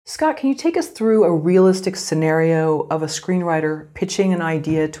Scott, can you take us through a realistic scenario of a screenwriter pitching an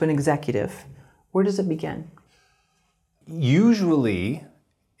idea to an executive? Where does it begin? Usually,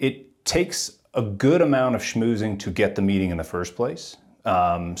 it takes a good amount of schmoozing to get the meeting in the first place.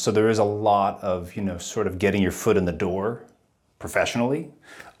 So there is a lot of, sort of getting your foot in the door professionally.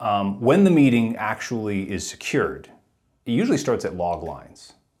 When the meeting actually is secured, it usually starts at log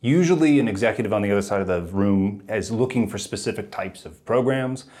lines. Usually an executive on the other side of the room is looking for specific types of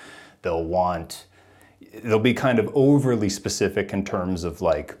programs. They'll be kind of overly specific in terms of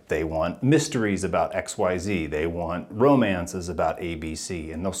they want mysteries about XYZ, they want romances about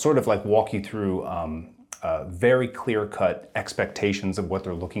ABC, and they'll sort of walk you through very clear-cut expectations of what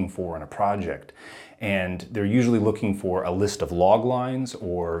they're looking for in a project. And they're usually looking for a list of log lines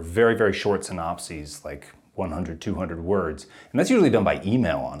or very, very short synopses, like 100, 200 words. And that's usually done by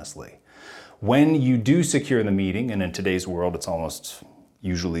email, honestly. When you do secure the meeting, and in today's world, it's almost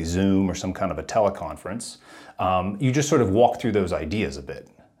usually Zoom or some kind of a teleconference, you just sort of walk through those ideas a bit.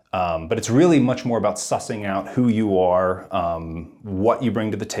 But it's really much more about sussing out who you are, what you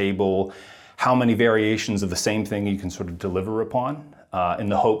bring to the table, how many variations of the same thing you can sort of deliver upon, in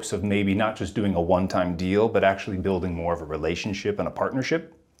the hopes of maybe not just doing a one-time deal, but actually building more of a relationship and a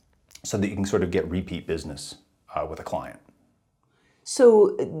partnership so that you can sort of get repeat business with a client.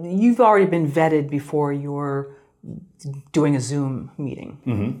 So you've already been vetted before you're doing a Zoom meeting.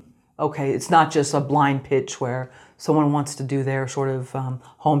 Mm-hmm. Okay, it's not just a blind pitch where someone wants to do their sort of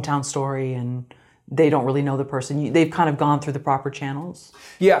hometown story and they don't really know the person. They've kind of gone through the proper channels.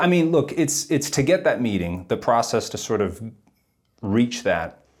 Yeah, I mean, look, it's to get that meeting, the process to sort of reach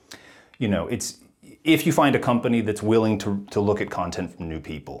that, it's if you find a company that's willing to look at content from new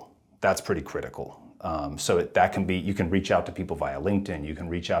people, that's pretty critical. That can be, you can reach out to people via LinkedIn, you can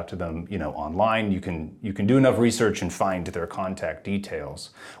reach out to them, online, you can do enough research and find their contact details,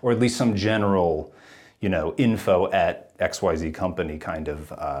 or at least some general, info at XYZ company kind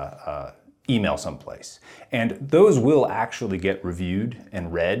of email someplace. And those will actually get reviewed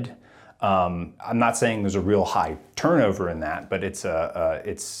and read. I'm not saying there's a real high turnover in that, but it's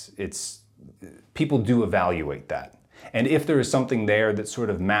people do evaluate that. And if there is something there that sort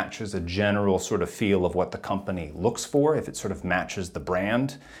of matches a general sort of feel of what the company looks for, if it sort of matches the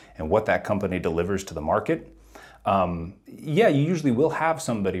brand and what that company delivers to the market, you usually will have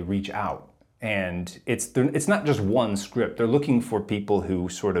somebody reach out. And it's not just one script. They're looking for people who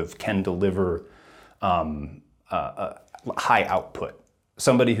sort of can deliver high output.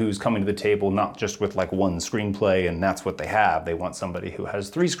 Somebody who's coming to the table not just with one screenplay and that's what they have. They want somebody who has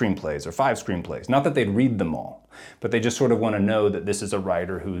 3 screenplays or 5 screenplays. Not that they'd read them all, but they just sort of want to know that this is a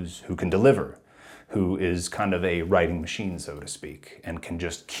writer who can deliver, who is kind of a writing machine, so to speak, and can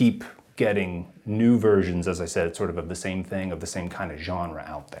just keep getting new versions, as I said, sort of the same thing, of the same kind of genre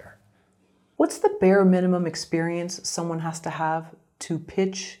out there. What's the bare minimum experience someone has to have to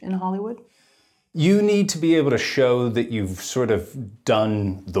pitch in Hollywood? You need to be able to show that you've sort of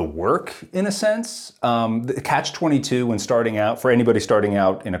done the work, in a sense. The catch-22 when starting out, for anybody starting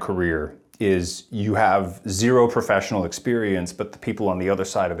out in a career, is you have 0 professional experience, but the people on the other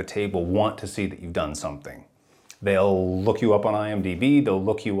side of the table want to see that you've done something. They'll look you up on IMDb, they'll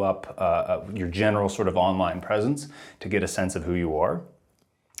look you up, your general sort of online presence to get a sense of who you are.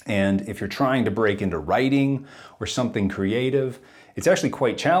 And if you're trying to break into writing or something creative, it's actually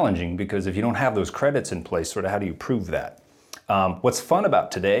quite challenging because if you don't have those credits in place, sort of how do you prove that? What's fun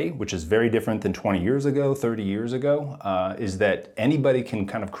about today, which is very different than 20 years ago, 30 years ago, is that anybody can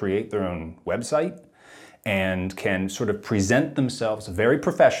kind of create their own website and can sort of present themselves very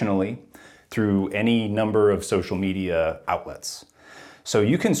professionally through any number of social media outlets. So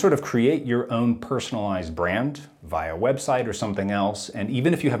you can sort of create your own personalized brand via website or something else, and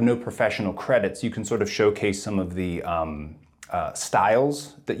even if you have no professional credits, you can sort of showcase some of the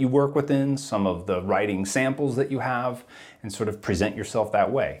styles that you work within, some of the writing samples that you have, and sort of present yourself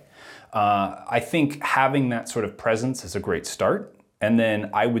that way. I think having that sort of presence is a great start, and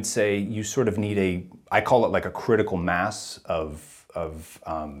then I would say you sort of need I call it like a critical mass of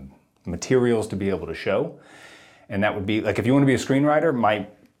materials to be able to show. And that would be, if you want to be a screenwriter, my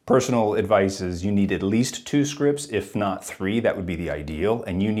personal advice is you need at least 2 scripts, if not 3, that would be the ideal.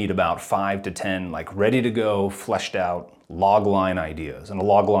 And you need about 5 to 10, ready to go, fleshed out log line ideas. And a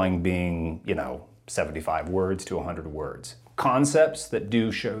log line being, 75 words to 100 words. Concepts that do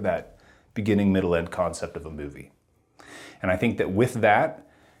show that beginning, middle, end concept of a movie. And I think that with that,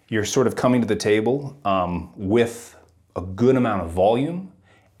 you're sort of coming to the table with a good amount of volume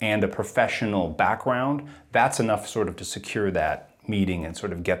and a professional background. That's enough sort of to secure that meeting and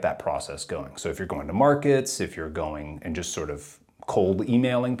sort of get that process going. So if you're going to markets, if you're going and just sort of cold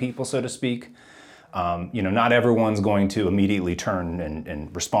emailing people, so to speak. Not everyone's going to immediately turn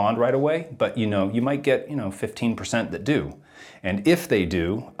and respond right away, but you might get 15% that do. And if they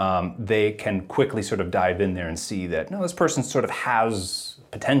do, they can quickly sort of dive in there and see that, no, this person sort of has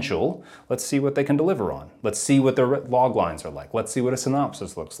potential. Let's see what they can deliver on. Let's see what their log lines are like. Let's see what a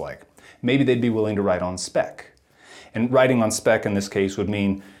synopsis looks like. Maybe they'd be willing to write on spec. And writing on spec in this case would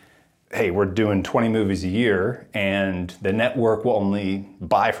mean, hey, we're doing 20 movies a year and the network will only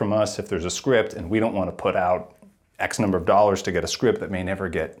buy from us if there's a script, and we don't want to put out X number of dollars to get a script that may never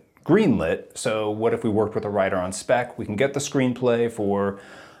get greenlit. So what if we worked with a writer on spec? We can get the screenplay for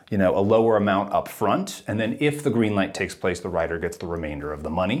a lower amount up front, and then if the green light takes place, the writer gets the remainder of the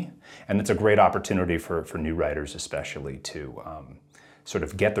money. And it's a great opportunity for new writers especially to sort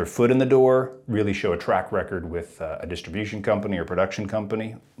of get their foot in the door, really show a track record with a distribution company or production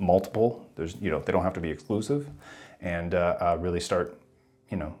company, multiple. They don't have to be exclusive, and really start,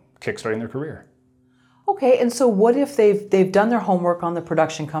 kickstarting their career. Okay, and so what if they've done their homework on the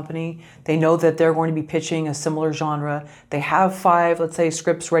production company, they know that they're going to be pitching a similar genre, they have 5, let's say,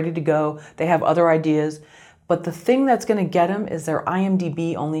 scripts ready to go, they have other ideas, but the thing that's going to get them is their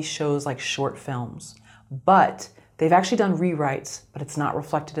IMDb only shows like short films, but they've actually done rewrites, but it's not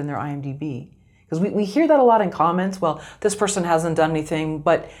reflected in their IMDb. Because we hear that a lot in comments, well, this person hasn't done anything,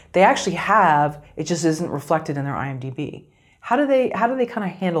 but they actually have, it just isn't reflected in their IMDb. How do they kind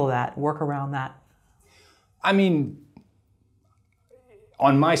of handle that, work around that? I mean,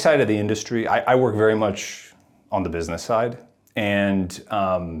 on my side of the industry, I work very much on the business side, and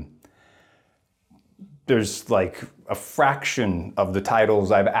there's like a fraction of the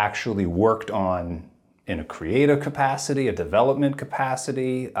titles I've actually worked on in a creative capacity, a development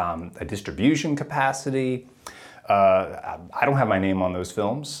capacity, a distribution capacity. I don't have my name on those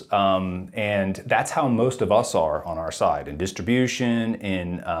films, and that's how most of us are on our side, in distribution,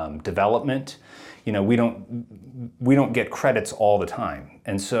 in development. We don't get credits all the time,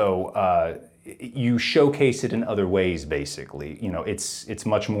 and so you showcase it in other ways. Basically, it's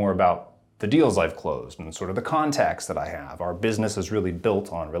much more about the deals I've closed and sort of the contacts that I have. Our business is really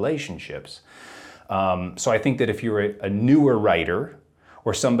built on relationships. So I think that if you're a newer writer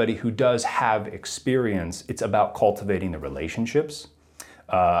or somebody who does have experience, it's about cultivating the relationships.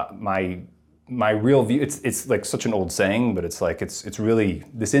 My real view, it's like such an old saying, but it's really,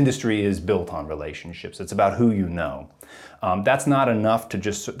 this industry is built on relationships. It's about who you know. That's enough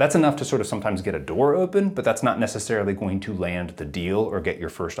to sort of sometimes get a door open, but that's not necessarily going to land the deal or get your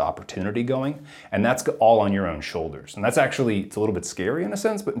first opportunity going. And that's all on your own shoulders. And that's actually, it's a little bit scary in a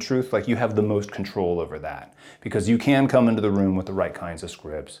sense, but in truth, like, you have the most control over that, because you can come into the room with the right kinds of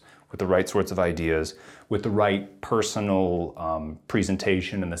scripts, with the right sorts of ideas, with the right personal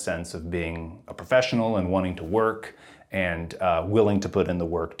presentation in the sense of being a professional and wanting to work and willing to put in the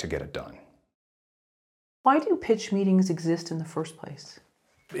work to get it done. Why do pitch meetings exist in the first place?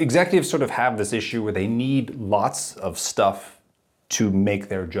 Executives sort of have this issue where they need lots of stuff to make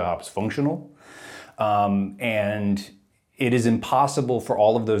their jobs functional. And it is impossible for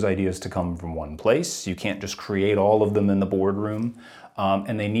all of those ideas to come from one place. You can't just create all of them in the boardroom.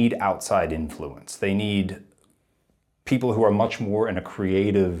 And they need outside influence. They need people who are much more in a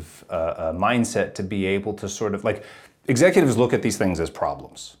creative mindset to be able to sort of, like, executives look at these things as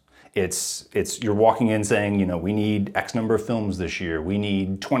problems. It's you're walking in saying, we need X number of films this year. We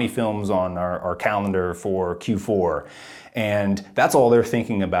need 20 films on our calendar for Q4. And that's all they're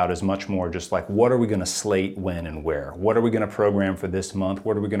thinking about, is much more just like, what are we going to slate, when, and where? What are we going to program for this month?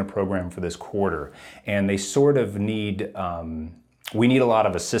 What are we going to program for this quarter? And they sort of need, we need a lot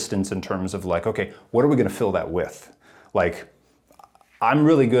of assistance in terms of like, okay, what are we going to fill that with? Like, I'm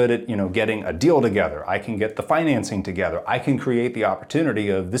really good at, getting a deal together. I can get the financing together. I can create the opportunity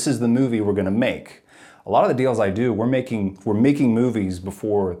of, this is the movie we're going to make. A lot of the deals I do, we're making movies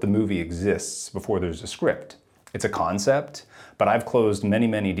before the movie exists, before there's a script. It's a concept, but I've closed many,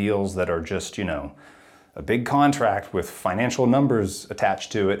 many deals that are just, a big contract with financial numbers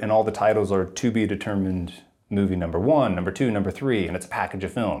attached to it, and all the titles are to be determined movie number 1, number 2, number 3, and it's a package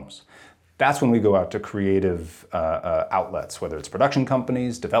of films. That's when we go out to creative outlets, whether it's production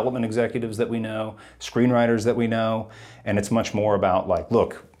companies, development executives that we know, screenwriters that we know, and it's much more about like,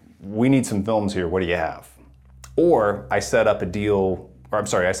 look, we need some films here, what do you have? Or I set up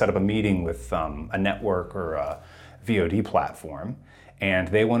a meeting with a network or a VOD platform, and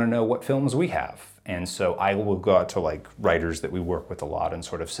they want to know what films we have. And so I will go out to like writers that we work with a lot and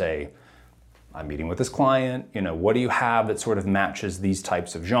sort of say, I'm meeting with this client, what do you have that sort of matches these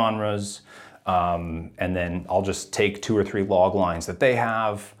types of genres? And then I'll just take 2 or 3 log lines that they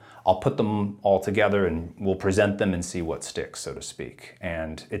have. I'll put them all together and we'll present them and see what sticks, so to speak.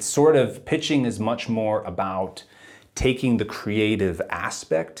 And it's sort of, pitching is much more about taking the creative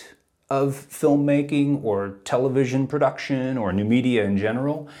aspect of filmmaking or television production or new media in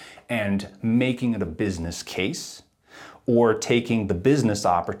general and making it a business case, or taking the business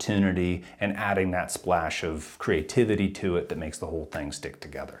opportunity and adding that splash of creativity to it that makes the whole thing stick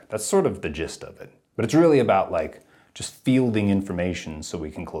together. That's sort of the gist of it. But it's really about like just fielding information so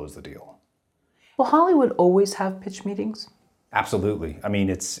we can close the deal. Will Hollywood always have pitch meetings? Absolutely. I mean,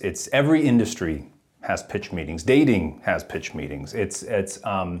 it's every industry has pitch meetings. Dating has pitch meetings.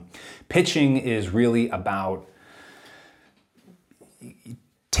 Pitching is really about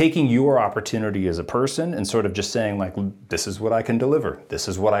taking your opportunity as a person and sort of just saying like, this is what I can deliver. This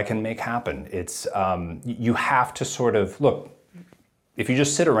is what I can make happen. It's, you have to sort of, look, if you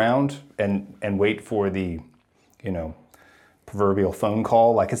just sit around and wait for the, proverbial phone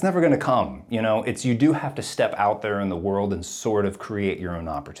call, like it's never gonna come, you do have to step out there in the world and sort of create your own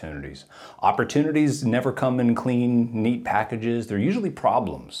opportunities. Opportunities never come in clean, neat packages. They're usually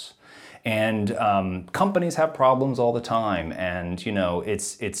problems. And companies have problems all the time. And,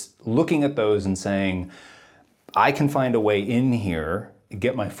 it's looking at those and saying, I can find a way in here,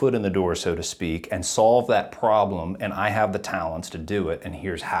 get my foot in the door, so to speak, and solve that problem. And I have the talents to do it. And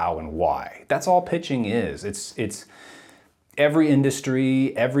here's how and why. That's all pitching is. It's every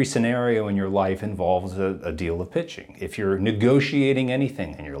industry, every scenario in your life involves a deal of pitching. If you're negotiating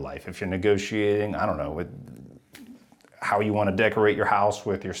anything in your life, if you're negotiating, I don't know, how you want to decorate your house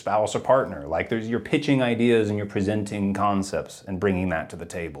with your spouse or partner, like you're pitching ideas and you're presenting concepts and bringing that to the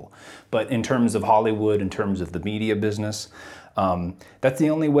table. But in terms of Hollywood, in terms of the media business, that's the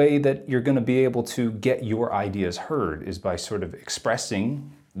only way that you're going to be able to get your ideas heard, is by sort of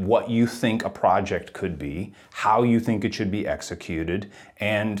expressing what you think a project could be, how you think it should be executed,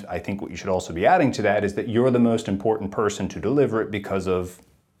 and I think what you should also be adding to that is that you're the most important person to deliver it because of,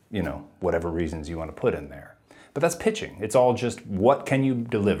 whatever reasons you want to put in there. But that's pitching. It's all just, what can you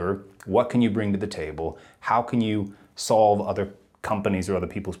deliver? What can you bring to the table? How can you solve other companies or other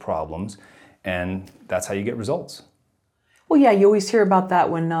people's problems? And that's how you get results. Well, yeah, you always hear about that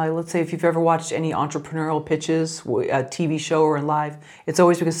when, let's say, if you've ever watched any entrepreneurial pitches, a TV show or in live, it's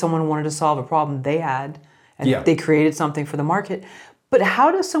always because someone wanted to solve a problem they had, and they created something for the market. But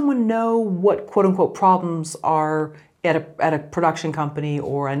how does someone know what quote-unquote problems are at a production company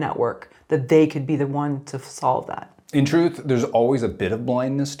or a network that they could be the one to solve that? In truth, there's always a bit of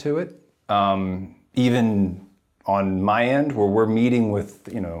blindness to it. Even on my end, where we're meeting with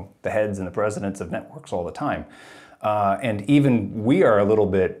the heads and the presidents of networks all the time. And even we are a little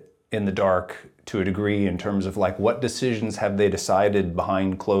bit in the dark to a degree in terms of like, what decisions have they decided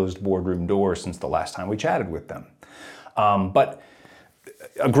behind closed boardroom doors since the last time we chatted with them. But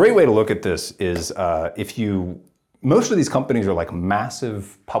a great way to look at this is most of these companies are like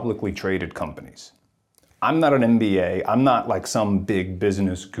massive publicly traded companies. I'm not an MBA. I'm not like some big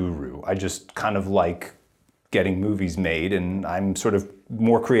business guru. I just kind of like getting movies made, and I'm sort of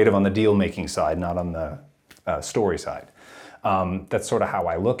more creative on the deal making side, not on the story side. That's sort of how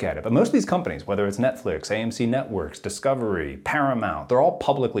I look at it. But most of these companies, whether it's Netflix, AMC Networks, Discovery, Paramount, they're all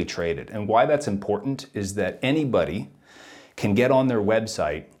publicly traded. And why that's important is that anybody can get on their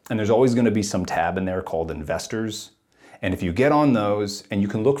website, and there's always going to be some tab in there called Investors. And if you get on those, and you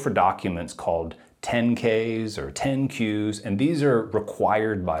can look for documents called 10Ks or 10Qs, and these are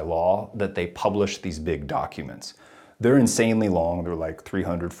required by law that they publish these big documents. They're insanely long. They're like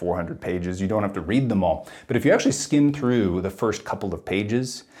 300, 400 pages. You don't have to read them all. But if you actually skim through the first couple of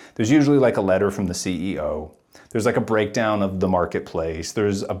pages, there's usually like a letter from the CEO. There's like a breakdown of the marketplace.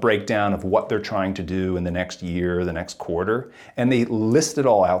 There's a breakdown of what they're trying to do in the next year, the next quarter. And they list it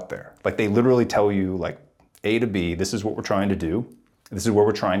all out there. Like they literally tell you like A to B, this is what we're trying to do. This is where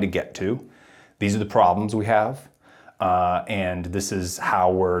we're trying to get to. These are the problems we have. And this is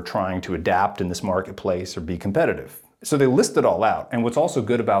how we're trying to adapt in this marketplace or be competitive. So they list it all out. And what's also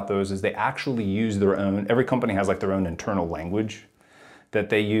good about those is they actually use their own, every company has like their own internal language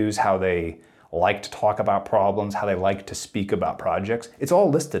that they use, how they like to talk about problems, how they like to speak about projects. It's all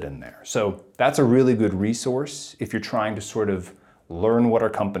listed in there. So that's a really good resource if you're trying to sort of learn what our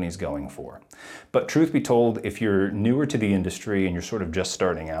company's going for. But truth be told, if you're newer to the industry and you're sort of just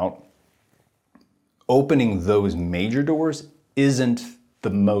starting out, opening those major doors isn't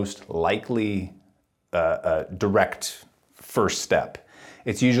the most likely direct first step.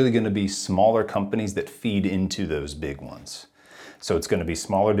 It's usually going to be smaller companies that feed into those big ones. So it's going to be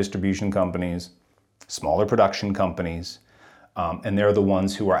smaller distribution companies, smaller production companies, And they're the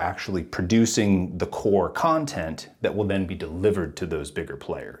ones who are actually producing the core content that will then be delivered to those bigger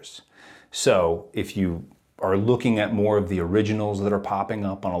players. So if you are looking at more of the originals that are popping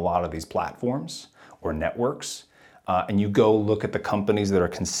up on a lot of these platforms or networks, and you go look at the companies that are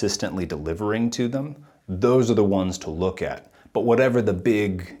consistently delivering to them, those are the ones to look at. But whatever the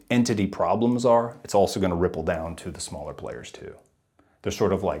big entity problems are, it's also going to ripple down to the smaller players too. They're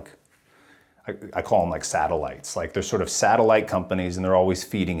sort of like, I call them like satellites. Like they're sort of satellite companies and they're always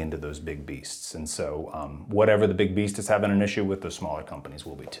feeding into those big beasts. And so whatever the big beast is having an issue with, the smaller companies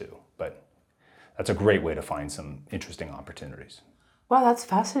will be too. But that's a great way to find some interesting opportunities. Wow, that's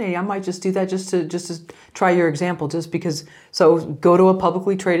fascinating. I might just do that just to try your example, just because. So go to a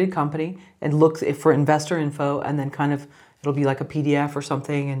publicly traded company and look for investor info, and then kind of it'll be like a PDF or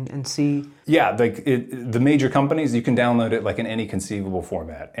something, and see. Yeah, like the major companies, you can download it like in any conceivable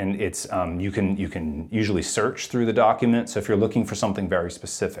format, and it's you can usually search through the document. So if you're looking for something very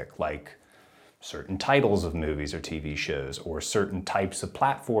specific, like certain titles of movies or TV shows, or certain types of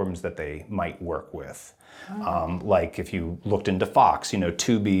platforms that they might work with. Like if you looked into Fox,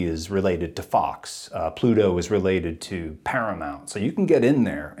 Tubi is related to Fox, Pluto is related to Paramount. So you can get in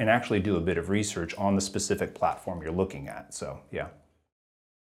there and actually do a bit of research on the specific platform you're looking at. So yeah.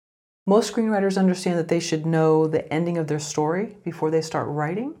 Most screenwriters understand that they should know the ending of their story before they start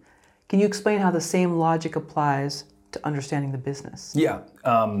writing. Can you explain how the same logic applies to understanding the business? Yeah,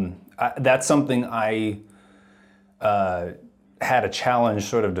 that's something I had a challenge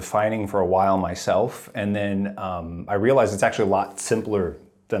sort of defining for a while myself, and then I realized it's actually a lot simpler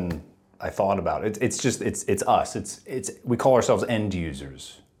than I thought about. It's us. We call ourselves end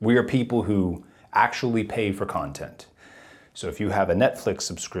users. We are people who actually pay for content. So if you have a Netflix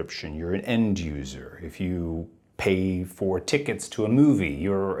subscription, you're an end user. If you pay for tickets to a movie,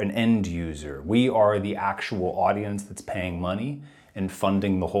 you're an end user. We are the actual audience that's paying money and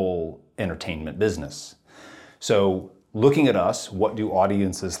funding the whole entertainment business. So looking at us, what do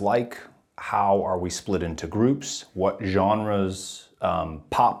audiences like? How are we split into groups? What genres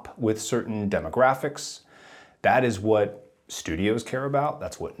pop with certain demographics? That is what studios care about.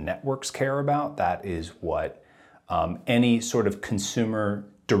 That's what networks care about. That is what any sort of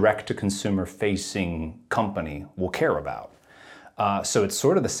direct-to-consumer facing company will care about. So it's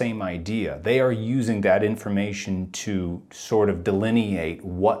sort of the same idea. They are using that information to sort of delineate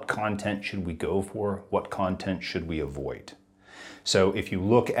what content should we go for, what content should we avoid. So if you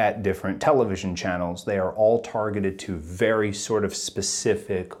look at different television channels, they are all targeted to very sort of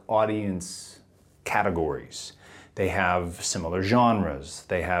specific audience categories. They have similar genres,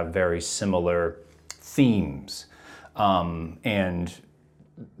 they have very similar themes, and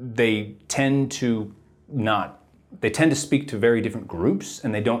they tend to speak to very different groups,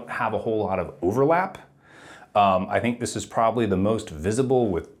 and they don't have a whole lot of overlap. I think this is probably the most visible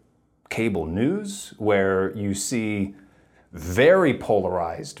with cable news, where you see very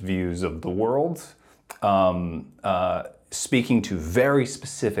polarized views of the world, speaking to very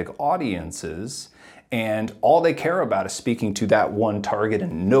specific audiences, and all they care about is speaking to that one target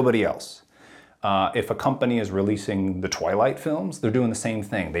and nobody else. If a company is releasing the Twilight films, they're doing the same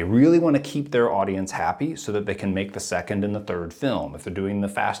thing. They really want to keep their audience happy so that they can make the second and the third film. If they're doing the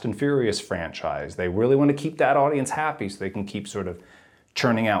Fast and Furious franchise, they really want to keep that audience happy so they can keep sort of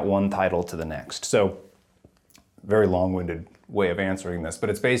churning out one title to the next. So, very long-winded way of answering this, but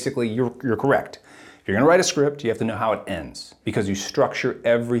it's basically, you're correct. If you're going to write a script, you have to know how it ends, because you structure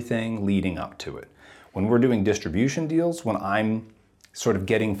everything leading up to it. When we're doing distribution deals, when I'm sort of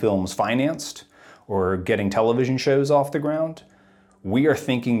getting films financed, or getting television shows off the ground, we are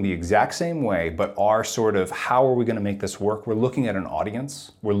thinking the exact same way, but our sort of, how are we going to make this work? We're looking at an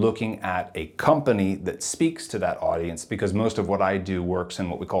audience. We're looking at a company that speaks to that audience, because most of what I do works in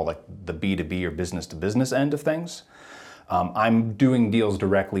what we call like the B2B or business to business end of things. I'm doing deals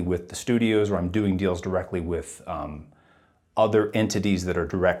directly with the studios, or I'm doing deals directly with other entities that are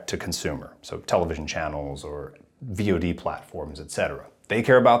direct to consumer. So television channels or VOD platforms, etc. They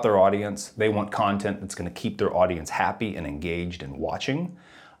care about their audience. They want content that's going to keep their audience happy and engaged and watching.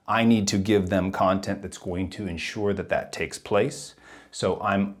 I need to give them content that's going to ensure that that takes place. So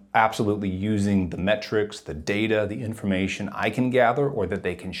I'm absolutely using the metrics, the data, the information I can gather or that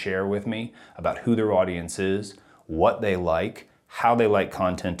they can share with me about who their audience is, what they like, how they like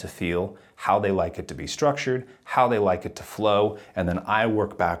content to feel, how they like it to be structured, how they like it to flow, and then I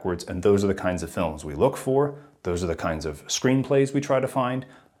work backwards, and those are the kinds of films we look for. Those are the kinds of screenplays we try to find.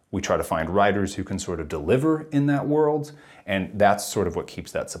 We try to find writers who can sort of deliver in that world, and that's sort of what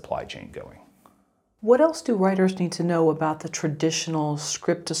keeps that supply chain going. What else do writers need to know about the traditional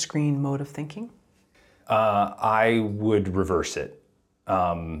script-to-screen mode of thinking? I would reverse it.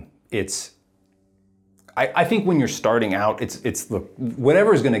 I think when you're starting out, look,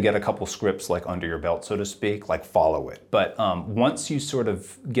 whatever is going to get a couple scripts like under your belt, so to speak, like follow it. But once you sort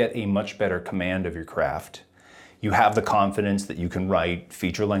of get a much better command of your craft, you have the confidence that you can write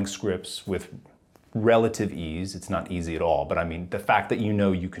feature-length scripts with relative ease. It's not easy at all, but I mean, the fact that you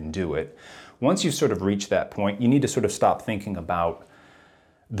know you can do it. Once you sort of reach that point, you need to sort of stop thinking about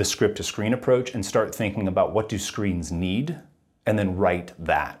the script-to-screen approach and start thinking about what do screens need, and then write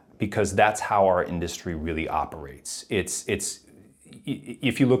that. Because that's how our industry really operates.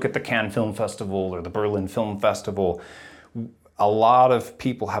 If you look at the Cannes Film Festival or the Berlin Film Festival, a lot of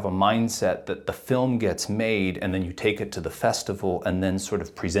people have a mindset that the film gets made and then you take it to the festival and then sort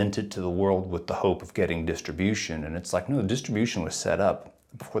of present it to the world with the hope of getting distribution. And it's like, no, the distribution was set up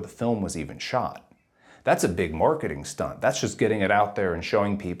before the film was even shot. That's a big marketing stunt. That's just getting it out there and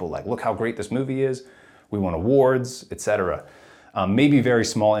showing people like, look how great this movie is. We won awards, etc. Maybe very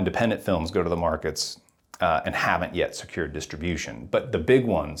small independent films go to the markets and haven't yet secured distribution. But the big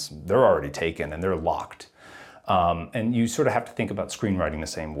ones, they're already taken and they're locked. And you sort of have to think about screenwriting the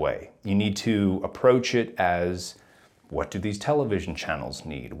same way. You need to approach it as, what do these television channels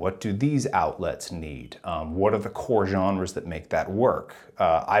need? What do these outlets need? What are the core genres that make that work?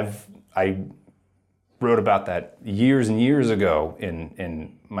 I wrote about that years and years ago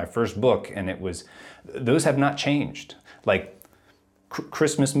in my first book, and those have not changed. Like,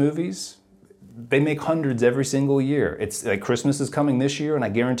 Christmas movies, they make hundreds every single year. It's like Christmas is coming this year, and I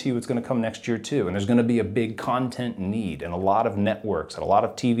guarantee you it's going to come next year too. And there's going to be a big content need, and a lot of networks and a lot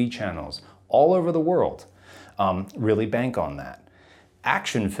of TV channels all over the world really bank on that.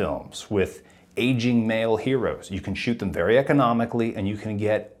 Action films with aging male heroes, you can shoot them very economically, and you can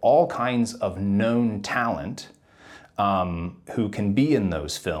get all kinds of known talent who can be in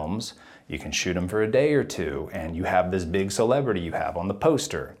those films. You can shoot them for a day or two, and you have this big celebrity you have on the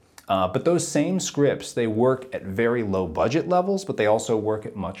poster. But those same scripts, they work at very low budget levels, but they also work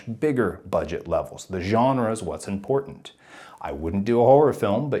at much bigger budget levels. The genre is what's important. I wouldn't do a horror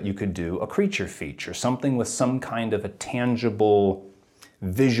film, but you could do a creature feature, something with some kind of a tangible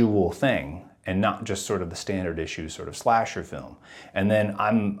visual thing, and not just sort of the standard issue sort of slasher film. And then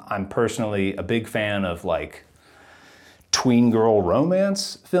I'm personally a big fan of like tween girl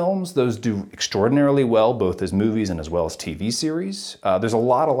romance films. Those do extraordinarily well, both as movies and as well as TV series. There's a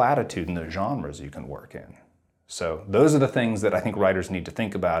lot of latitude in those genres you can work in. So those are the things that I think writers need to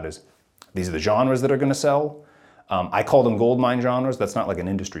think about is, these are the genres that are going to sell. I call them goldmine genres. That's not like an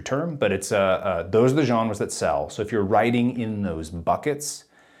industry term, but it's those are the genres that sell. So if you're writing in those buckets,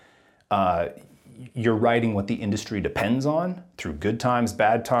 you're writing what the industry depends on through good times,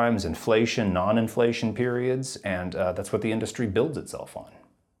 bad times, inflation, non-inflation periods, and that's what the industry builds itself on.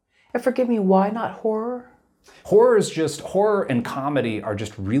 And forgive me, why not horror? Horror and comedy are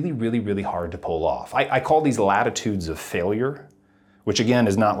just really, really, really hard to pull off. I call these latitudes of failure, which again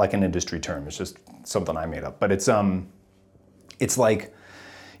is not like an industry term. It's just something I made up. But it's like,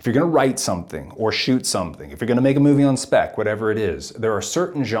 if you're going to write something or shoot something, if you're going to make a movie on spec, whatever it is, there are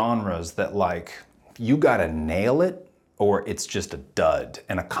certain genres that like, you got to nail it or it's just a dud.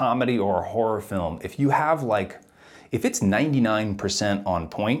 And a comedy or a horror film, if it's 99% on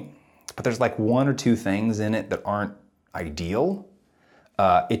point, but there's like one or two things in it that aren't ideal,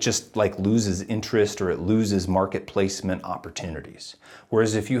 it just like loses interest or it loses market placement opportunities.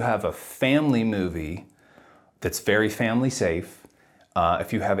 Whereas if you have a family movie that's very family safe,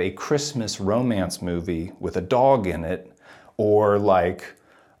 if you have a Christmas romance movie with a dog in it, or like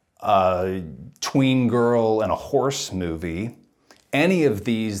a tween girl and a horse movie, any of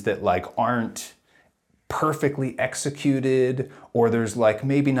these that like aren't perfectly executed, or there's like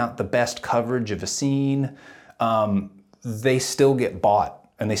maybe not the best coverage of a scene, they still get bought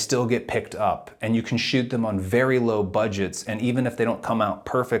and they still get picked up, and you can shoot them on very low budgets, and even if they don't come out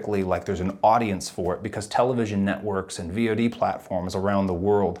perfectly, like there's an audience for it, because television networks and VOD platforms around the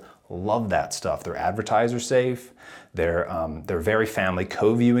world love that stuff. They're advertiser safe, they're very family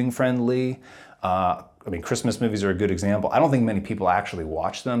co-viewing friendly. I mean, Christmas movies are a good example. I don't think many people actually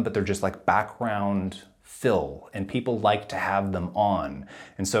watch them, but they're just like background fill, and people like to have them on.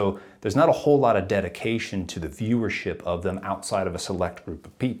 And so there's not a whole lot of dedication to the viewership of them outside of a select group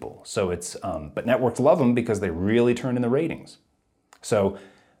of people. So but networks love them because they really turn in the ratings. So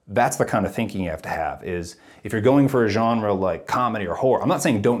that's the kind of thinking you have to have, is if you're going for a genre like comedy or horror, I'm not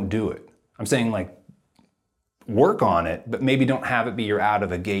saying don't do it. I'm saying like work on it, but maybe don't have it be your out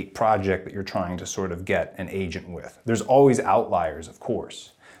of the gate project that you're trying to sort of get an agent with. There's always outliers, of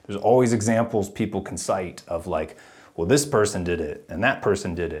course. There's always examples people can cite of like, well, this person did it and that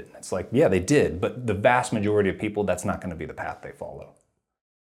person did it. It's like, yeah, they did, but the vast majority of people, that's not going to be the path they follow.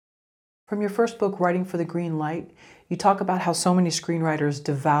 From your first book, Writing for the Green Light, you talk about how so many screenwriters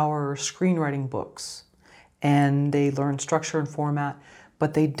devour screenwriting books and they learn structure and format,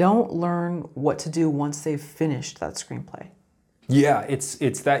 but they don't learn what to do once they've finished that screenplay. Yeah, it's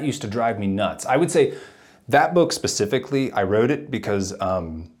that used to drive me nuts. I would say that book specifically, I wrote it because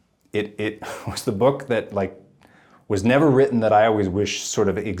it was the book that like was never written that I always wish sort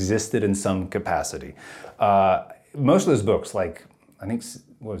of existed in some capacity. Most of those books, like I think,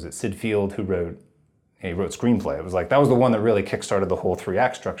 what was it, Sid Field, who wrote Screenplay. It was like, that was the one that really kickstarted the whole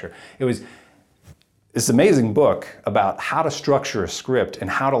 3-act structure. It was this amazing book about how to structure a script and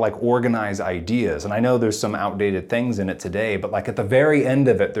how to like organize ideas. And I know there's some outdated things in it today, but like at the very end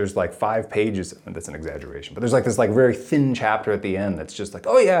of it, there's like 5 pages, that's an exaggeration, but there's like this like very thin chapter at the end that's just like,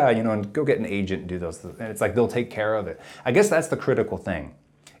 oh yeah, you know, and go get an agent and do those. And it's like, they'll take care of it. I guess that's the critical thing,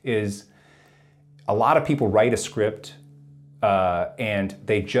 is a lot of people write a script and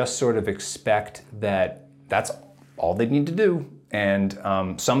they just sort of expect that that's all they need to do. And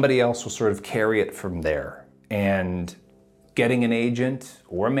somebody else will sort of carry it from there. And getting an agent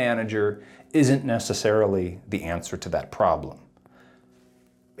or a manager isn't necessarily the answer to that problem.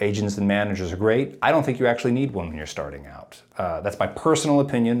 Agents and managers are great. I don't think you actually need one when you're starting out. That's my personal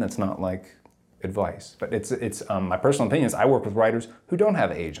opinion. That's not like advice, but it's my personal opinion is I work with writers who don't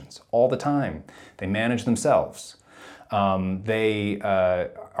have agents all the time. They manage themselves. They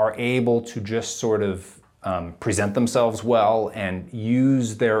are able to just sort of present themselves well and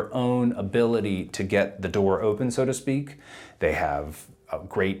use their own ability to get the door open, so to speak. They have a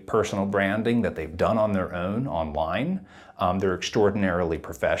great personal branding that they've done on their own online. They're extraordinarily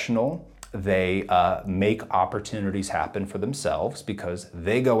professional. They make opportunities happen for themselves because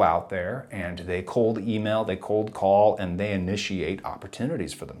they go out there and they cold email, they cold call, and they initiate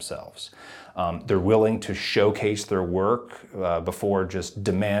opportunities for themselves. They're willing to showcase their work before just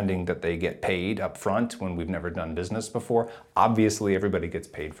demanding that they get paid up front when we've never done business before. Obviously, everybody gets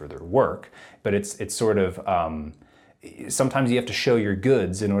paid for their work, but it's sort of, sometimes you have to show your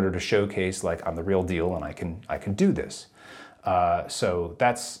goods in order to showcase like, I'm the real deal and I can do this. So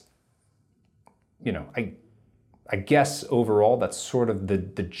that's, you know, I guess overall that's sort of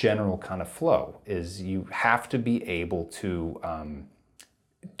the general kind of flow, is you have to be able to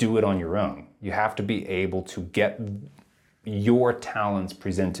do it on your own. You have to be able to get your talents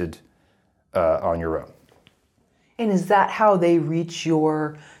presented on your own. And is that how they reach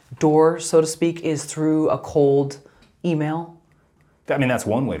your door, so to speak, is through a cold email? I mean, that's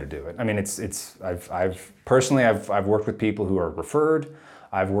one way to do it. I mean, I've personally worked with people who are referred.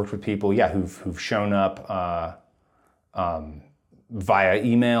 I've worked with people, yeah, who've shown up via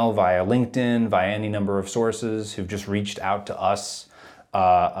email, via LinkedIn, via any number of sources, who've just reached out to us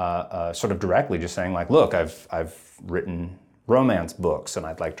sort of directly, just saying like, look, I've written romance books and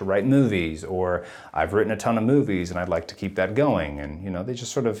I'd like to write movies, or I've written a ton of movies and I'd like to keep that going. And you know, they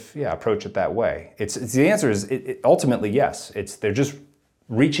just sort of approach it that way. It's the answer is ultimately yes. They're just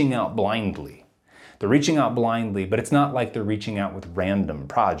reaching out blindly. They're reaching out blindly, but it's not like they're reaching out with random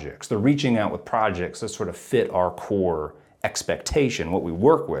projects. They're reaching out with projects that sort of fit our core expectation, what we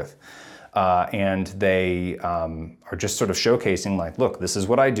work with. And they are just sort of showcasing like, look, this is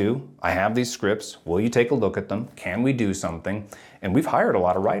what I do. I have these scripts. Will you take a look at them? Can we do something? And we've hired a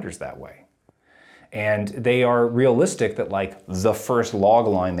lot of writers that way. And they are realistic that like the first log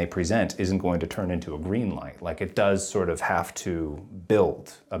line they present isn't going to turn into a green light. Like it does sort of have to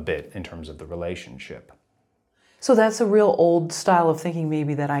build a bit in terms of the relationship. So that's a real old style of thinking,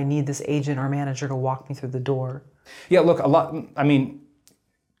 maybe, that I need this agent or manager to walk me through the door. Yeah, look, I mean,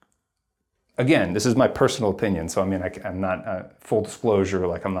 again, this is my personal opinion, so I mean, I'm not, full disclosure,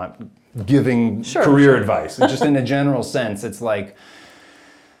 like I'm not giving career advice. Just in a general sense, it's like,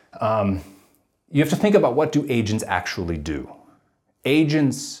 you have to think about, what do agents actually do?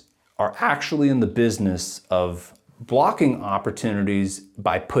 Agents are actually in the business of blocking opportunities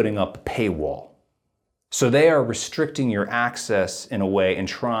by putting up a paywall. So they are restricting your access in a way and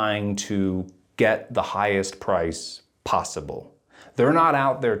trying to get the highest price possible. They're not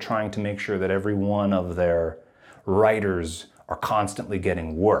out there trying to make sure that every one of their writers are constantly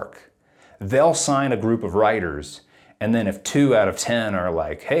getting work. They'll sign a group of writers, and then if 2 out of 10 are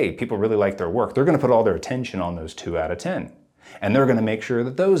like, hey, people really like their work, they're going to put all their attention on those 2 out of 10. And they're going to make sure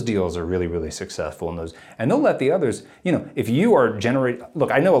that those deals are really, really successful in those. And they'll let the others, you know, if you are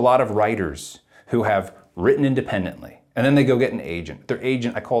look, I know a lot of writers who have written independently, and then they go get an agent. Their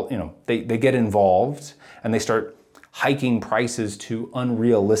agent, they get involved and they start hiking prices to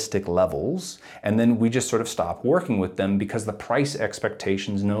unrealistic levels, and then we just sort of stop working with them because the price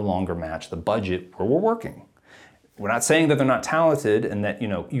expectations no longer match the budget where we're working. We're not saying that they're not talented and that,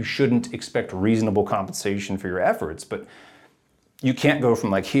 you shouldn't expect reasonable compensation for your efforts, but you can't go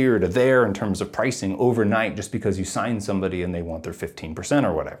from like here to there in terms of pricing overnight just because you sign somebody and they want their 15%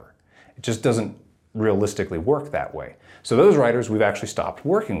 or whatever. It just doesn't realistically work that way. So those writers we've actually stopped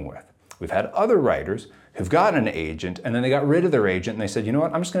working with. We've had other writers who've gotten an agent and then they got rid of their agent and they said, you know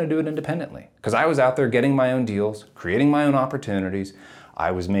what, I'm just going to do it independently. Because I was out there getting my own deals, creating my own opportunities.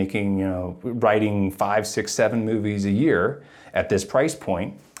 I was making, writing 5, 6, 7 movies a year at this price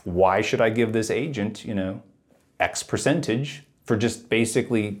point. Why should I give this agent, X percentage for just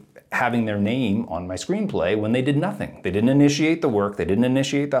basically having their name on my screenplay when they did nothing? They didn't initiate the work, they didn't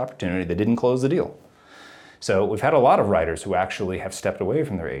initiate the opportunity, they didn't close the deal. So we've had a lot of writers who actually have stepped away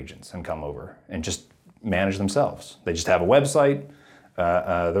from their agents and come over and just manage themselves. They just have a website,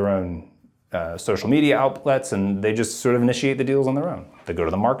 their own social media outlets, and they just sort of initiate the deals on their own. They go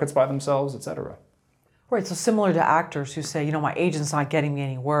to the markets by themselves, etc. Right, so similar to actors who say, my agent's not getting me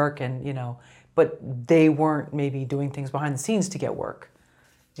any work, and but they weren't maybe doing things behind the scenes to get work.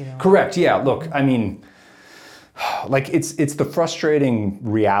 Correct. Yeah. Look, I mean, like it's the frustrating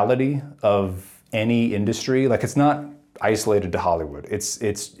reality of any industry. Like it's not isolated to Hollywood.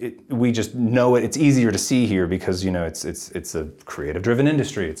 We just know it. It's easier to see here because it's a creative-driven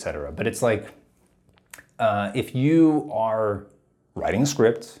industry, et cetera. But it's like if you are writing a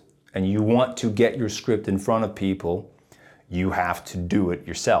script and you want to get your script in front of people, you have to do it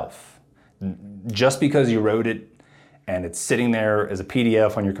yourself. Just because you wrote it and it's sitting there as a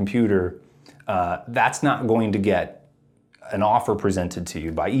PDF on your computer, that's not going to get an offer presented to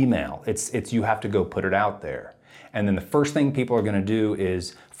you by email. It's you have to go put it out there. And then the first thing people are going to do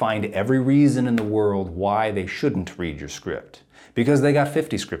is find every reason in the world why they shouldn't read your script. Because they got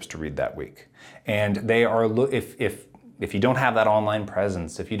 50 scripts to read that week. And they are, if you don't have that online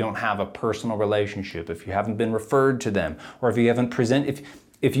presence, if you don't have a personal relationship, if you haven't been referred to them, or if you haven't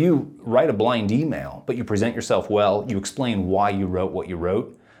if you write a blind email, but you present yourself well, you explain why you wrote what you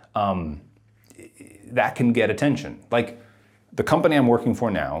wrote, that can get attention. Like the company I'm working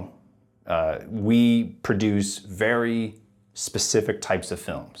for now, we produce very specific types of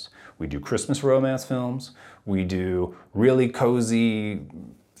films. We do Christmas romance films. We do really cozy,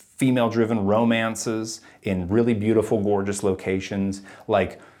 female-driven romances in really beautiful, gorgeous locations,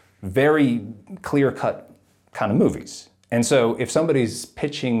 like very clear-cut kind of movies. And so if somebody's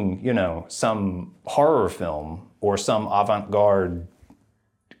pitching, some horror film or some avant-garde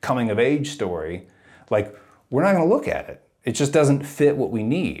coming-of-age story, like we're not going to look at it. It just doesn't fit what we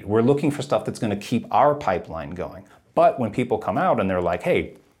need. We're looking for stuff that's going to keep our pipeline going. But when people come out and they're like,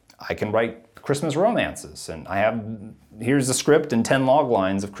 hey, I can write Christmas romances and here's a script and 10 log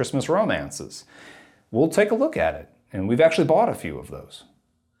lines of Christmas romances, we'll take a look at it. And we've actually bought a few of those.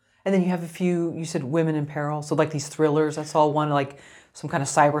 And then you have a few, you said women in peril, so like these thrillers, that's all one, like some kind of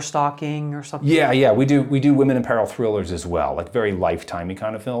cyber stalking or something? Yeah, we do women in peril thrillers as well, like very lifetimey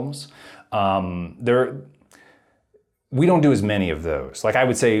kind of films. We don't do as many of those. Like I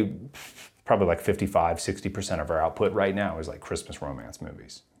would say probably like 55, 60% of our output right now is like Christmas romance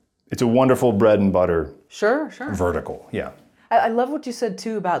movies. It's a wonderful bread and butter sure. vertical, yeah. I love what you said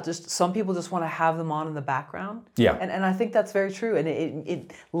too about just some people just want to have them on in the background. Yeah. And I think that's very true. And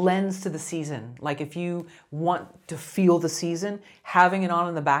it lends to the season. Like if you want to feel the season, having it on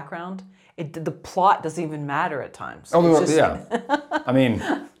in the background, the plot doesn't even matter at times. Oh, yeah. I mean...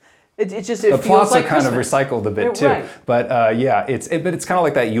 It just the plots like are kind Christmas. of recycled a bit too, right. But yeah, it's kind of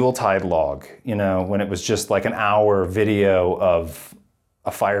like that Yuletide log, when it was just like an hour video of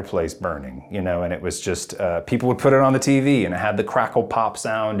a fireplace burning, and it was just people would put it on the TV and it had the crackle pop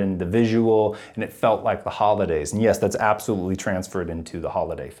sound and the visual and it felt like the holidays. And yes, that's absolutely transferred into the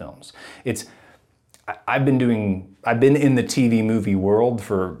holiday films. I've been in the TV movie world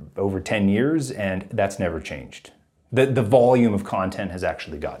for over 10 years and that's never changed. The volume of content has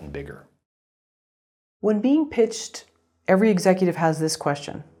actually gotten bigger. When being pitched, every executive has this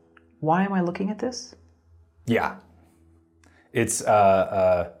question: why am I looking at this? Yeah. It's, there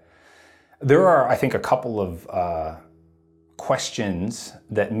are, I think, a couple of questions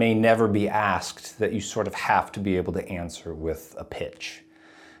that may never be asked that you sort of have to be able to answer with a pitch.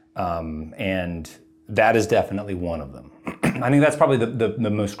 And that is definitely one of them. I think that's probably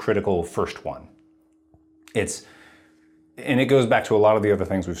the most critical first one. And it goes back to a lot of the other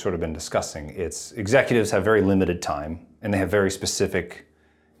things we've sort of been discussing. Executives have very limited time and they have very specific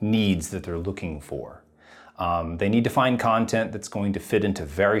needs that they're looking for. They need to find content that's going to fit into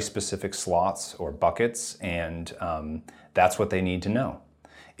very specific slots or buckets, and that's what they need to know.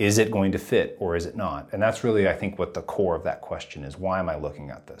 Is it going to fit or is it not? And that's really, I think, what the core of that question is. Why am I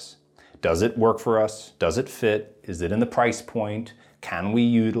looking at this? Does it work for us? Does it fit? Is it in the price point? Can we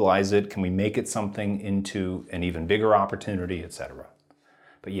utilize it? Can we make it something into an even bigger opportunity, etc.?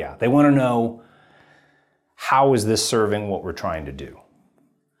 But yeah, they want to know, how is this serving what we're trying to do?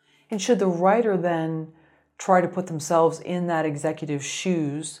 And should the writer then try to put themselves in that executive's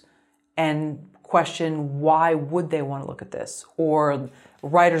shoes and question why would they want to look at this? Or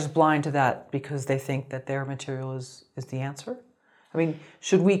writers blind to that because they think that their material is the answer? I mean,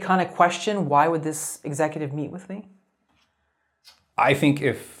 should we kind of question, why would this executive meet with me? I think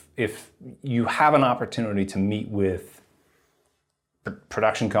if you have an opportunity to meet with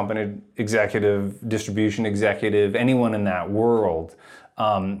production company executive, distribution executive, anyone in that world,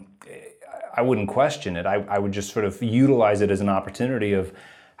 I wouldn't question it. I would just sort of utilize it as an opportunity of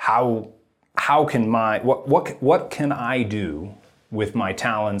how can what can I do with my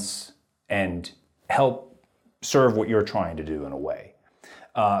talents and help serve what you're trying to do in a way.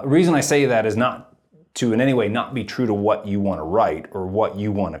 The reason I say that is not to in any way not be true to what you want to write or what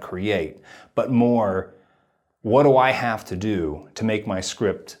you want to create, but more, what do I have to do to make my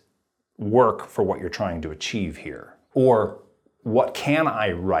script work for what you're trying to achieve here? Or what can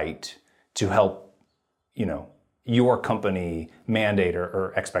I write to help, your company mandate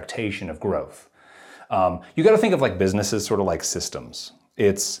or expectation of growth? You got to think of like businesses sort of like systems.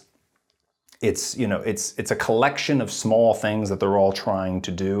 It's a collection of small things that they're all trying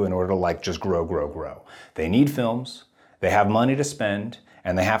to do in order to like just grow. They need films, they have money to spend,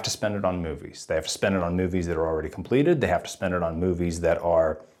 and they have to spend it on movies. They have to spend it on movies that are already completed. They have to spend it on movies that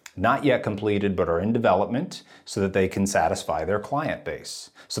are not yet completed but are in development so that they can satisfy their client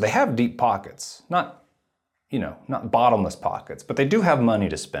base. So they have deep pockets, not bottomless pockets, but they do have money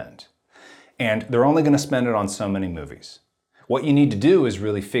to spend. And they're only going to spend it on so many movies. What you need to do is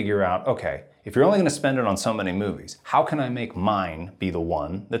really figure out, okay, if you're only going to spend it on so many movies, how can I make mine be the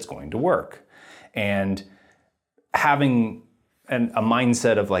one that's going to work? And having a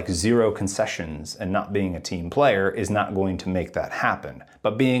mindset of like zero concessions and not being a team player is not going to make that happen.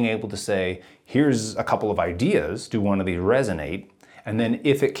 But being able to say, here's a couple of ideas, do one of these resonate? And then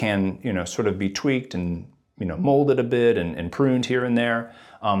if it can, sort of be tweaked and, molded a bit and pruned here and there,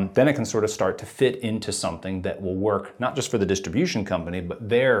 then it can sort of start to fit into something that will work not just for the distribution company, but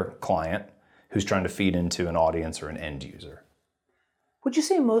their client who's trying to feed into an audience or an end user. Would you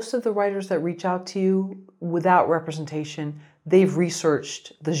say most of the writers that reach out to you without representation, they've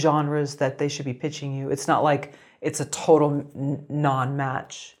researched the genres that they should be pitching you? It's not like it's a total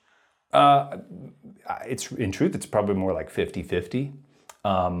non-match. It's in truth, it's probably more like 50-50.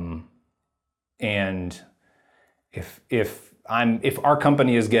 And if our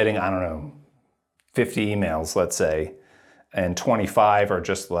company is getting, 50 emails, let's say, and 25 are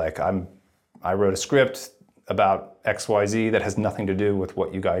just like, I wrote a script about XYZ that has nothing to do with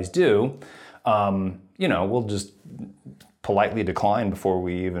what you guys do, we'll just politely decline before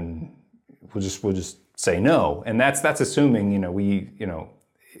we'll just say no. And that's assuming,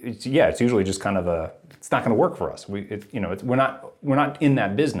 it's usually just kind of it's not going to work for us. We're not in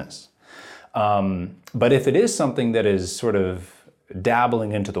that business. But if it is something that is sort of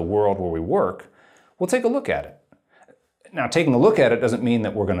dabbling into the world where we work, we'll take a look at it. Now, taking a look at it doesn't mean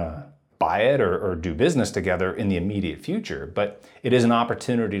that we're going to buy it or do business together in the immediate future, but it is an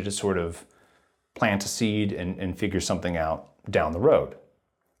opportunity to sort of plant a seed and figure something out down the road.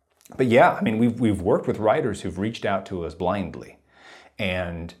 But yeah, we've worked with writers who've reached out to us blindly,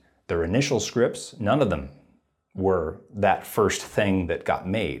 and their initial scripts, none of them were that first thing that got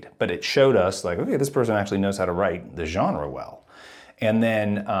made, but it showed us like, okay, this person actually knows how to write the genre well. And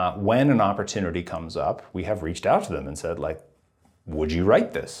then when an opportunity comes up, we have reached out to them and said, like, would you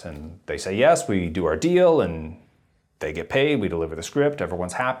write this? And they say yes, we do our deal, and they get paid, we deliver the script,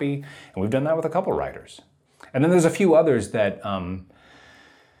 everyone's happy. And we've done that with a couple writers. And then there's a few others that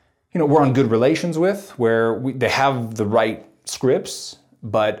we're on good relations with, where they have the right scripts,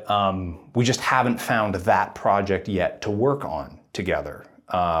 but we just haven't found that project yet to work on together.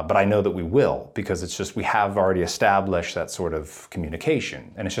 But I know that we will, because it's just we have already established that sort of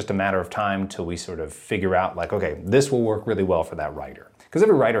communication. And it's just a matter of time till we sort of figure out like, okay, this will work really well for that writer. Because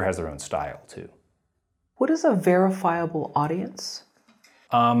every writer has their own style too. What is a verifiable audience?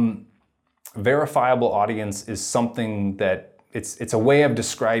 Verifiable audience is something that it's a way of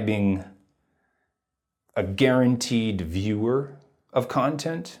describing a guaranteed viewer of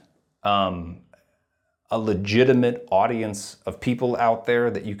content. a legitimate audience of people out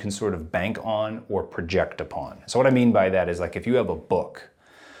there that you can sort of bank on or project upon. So what I mean by that is, like, if you have a book,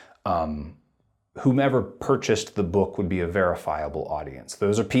 whomever purchased the book would be a verifiable audience.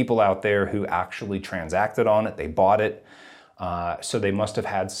 Those are people out there who actually transacted on it, they bought it, so they must have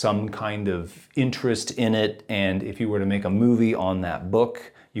had some kind of interest in it, and if you were to make a movie on that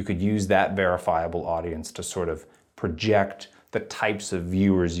book, you could use that verifiable audience to sort of project the types of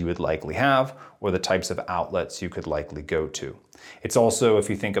viewers you would likely have, or the types of outlets you could likely go to. It's also, if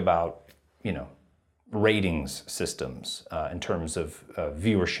you think about, ratings systems in terms of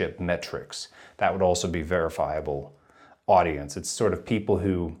viewership metrics, that would also be verifiable audience. It's sort of people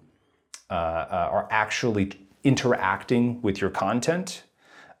who are actually interacting with your content,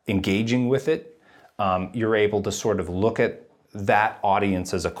 engaging with it. You're able to sort of look at that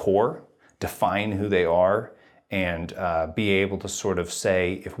audience as a core, define who they are, and be able to sort of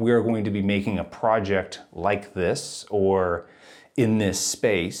say, if we're going to be making a project like this or in this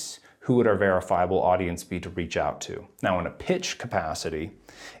space, who would our verifiable audience be to reach out to? Now, in a pitch capacity,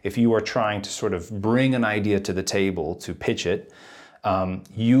 if you are trying to sort of bring an idea to the table to pitch it,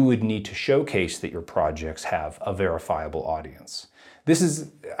 you would need to showcase that your projects have a verifiable audience. This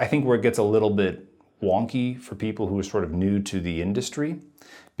is, I think, where it gets a little bit wonky for people who are sort of new to the industry,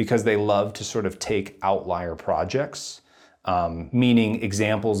 because they love to sort of take outlier projects, meaning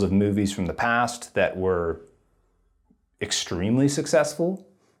examples of movies from the past that were extremely successful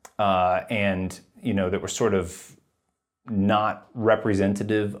and that were sort of not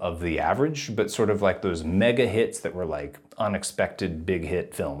representative of the average, but sort of like those mega hits that were like unexpected big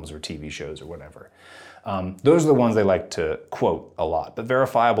hit films or TV shows or whatever. Those are the ones they like to quote a lot. But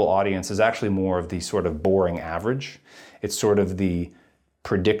verifiable audience is actually more of the sort of boring average. It's sort of the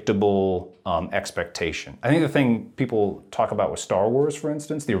predictable expectation. I think the thing people talk about with Star Wars, for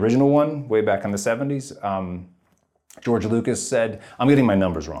instance, the original one way back in the 70s, George Lucas said, I'm getting my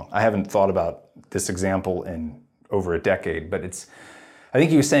numbers wrong. I haven't thought about this example in over a decade, but I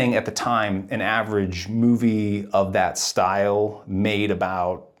think he was saying at the time, an average movie of that style made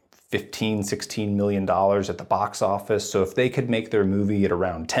about $15, $16 million at the box office. So if they could make their movie at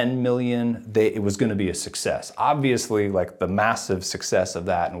around 10 million, it was going to be a success. Obviously, like, the massive success of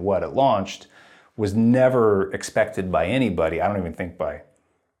that and what it launched was never expected by anybody. I don't even think by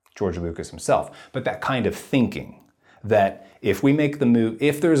George Lucas himself, but that kind of thinking that if we make the movie,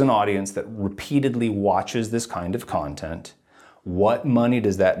 if there's an audience that repeatedly watches this kind of content, what money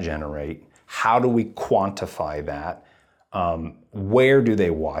does that generate? How do we quantify that? Where do they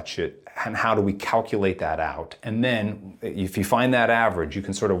watch it? And how do we calculate that out? And then if you find that average, you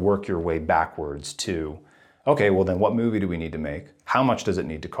can sort of work your way backwards to, okay, well then what movie do we need to make? How much does it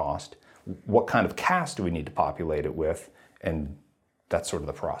need to cost? What kind of cast do we need to populate it with? And that's sort of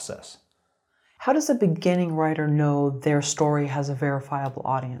the process. How does a beginning writer know their story has a verifiable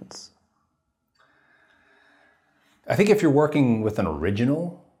audience? I think if you're working with an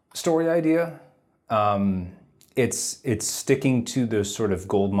original story idea, it's sticking to those sort of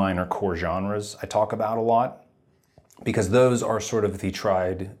goldmine or core genres I talk about a lot, because those are sort of the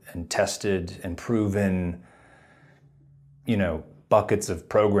tried and tested and proven, buckets of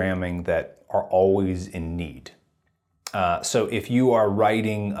programming that are always in need. So if you are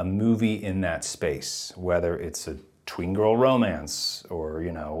writing a movie in that space, whether it's a tween girl romance or,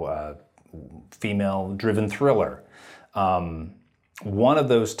 a female-driven thriller, one of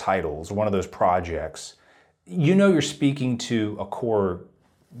those titles, one of those projects, you're speaking to a core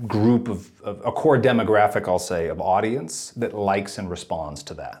group of a core demographic, I'll say, of audience that likes and responds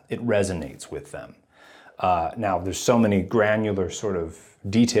to that. It resonates with them. Now, there's so many granular sort of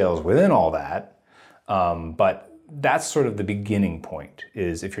details within all that, but that's sort of the beginning point,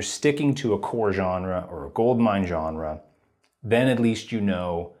 is if you're sticking to a core genre or a goldmine genre, then at least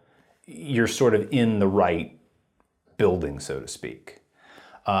you're sort of in the right building, so to speak.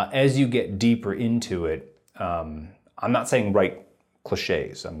 As you get deeper into it, I'm not saying write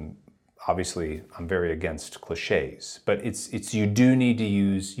cliches. I'm very against cliches, but you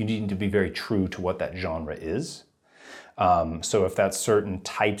need to be very true to what that genre is. So if that's certain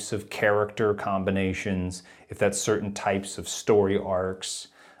types of character combinations, if that's certain types of story arcs,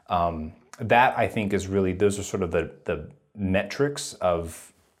 that I think is really, those are sort of the metrics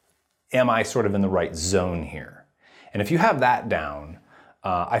of, am I sort of in the right zone here? And if you have that down,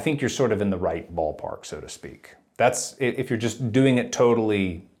 I think you're sort of in the right ballpark, so to speak. That's if you're just doing it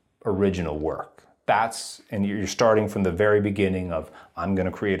totally original work. And you're starting from the very beginning of, I'm going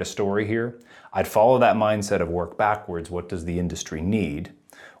to create a story here. I'd follow that mindset of work backwards. What does the industry need?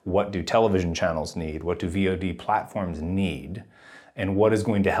 What do television channels need? What do VOD platforms need? and what is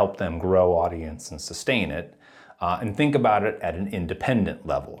going to help them grow audience and sustain it, and think about it at an independent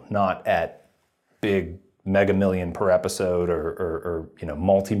level, not at big mega million per episode or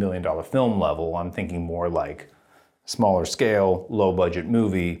multi-million dollar film level. I'm thinking more like smaller scale, low budget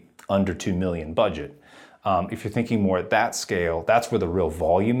movie, under 2 million budget. If you're thinking more at that scale, that's where the real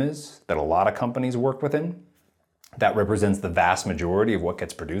volume is that a lot of companies work within. That represents the vast majority of what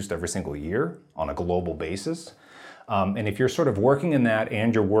gets produced every single year on a global basis. And if you're sort of working in that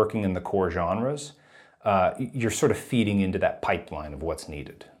and you're working in the core genres, you're sort of feeding into that pipeline of what's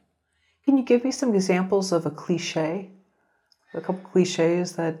needed. Can you give me some examples of a cliche? A couple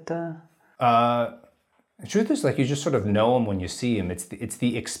cliches that... The truth is, like, you just sort of know them when you see them. It's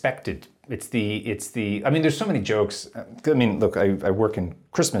the expected. I mean, there's so many jokes. I mean, look, I work in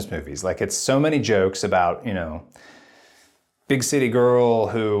Christmas movies. Like, it's so many jokes about, big city girl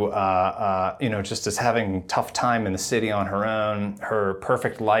who, just is having tough time in the city on her own. Her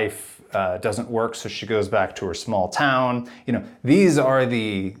perfect life doesn't work, so she goes back to her small town.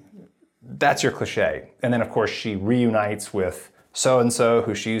 That's your cliche. And then, of course, she reunites with so-and-so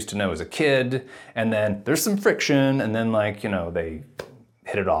who she used to know as a kid, and then there's some friction, and then they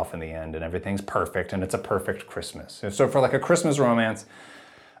hit it off in the end and everything's perfect and it's a perfect Christmas. So for like a Christmas romance,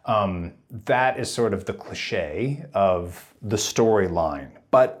 that is sort of the cliche of the storyline.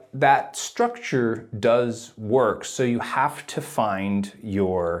 But that structure does work, so you have to find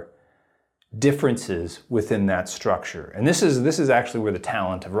your differences within that structure. And this is actually where the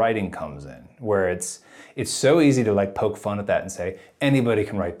talent of writing comes in, where it's so easy to like poke fun at that and say, anybody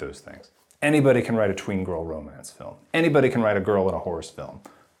can write those things. Anybody can write a tween girl romance film. Anybody can write a girl in a horse film.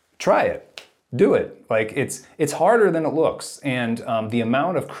 Try it. Do it. Like, it's harder than it looks. And the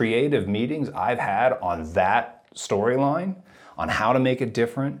amount of creative meetings I've had on that storyline, on how to make it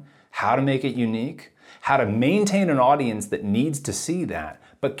different, how to make it unique, how to maintain an audience that needs to see that,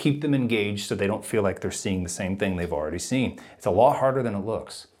 but keep them engaged so they don't feel like they're seeing the same thing they've already seen. It's a lot harder than it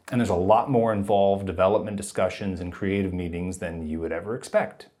looks. And there's a lot more involved development discussions and creative meetings than you would ever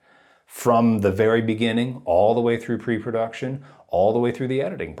expect. From the very beginning, all the way through pre-production, all the way through the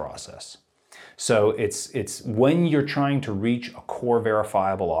editing process. So it's when you're trying to reach a core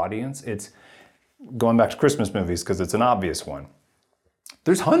verifiable audience, it's going back to Christmas movies because it's an obvious one.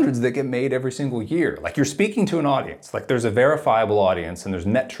 There's hundreds that get made every single year. Like, you're speaking to an audience. Like, there's a verifiable audience, and there's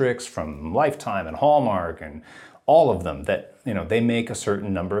metrics from Lifetime and Hallmark and all of them that, they make a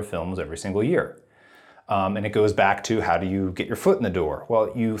certain number of films every single year. And it goes back to, how do you get your foot in the door?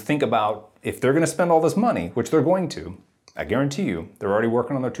 Well, you think about, if they're going to spend all this money, which they're going to, I guarantee you, they're already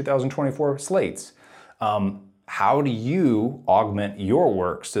working on their 2024 slates. How do you augment your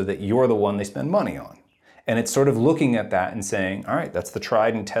work so that you're the one they spend money on? And it's sort of looking at that and saying, all right, that's the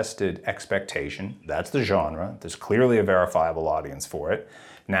tried and tested expectation. That's the genre. There's clearly a verifiable audience for it.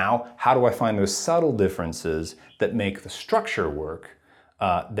 Now, how do I find those subtle differences that make the structure work,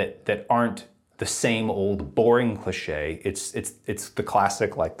 that aren't the same old boring cliche? It's the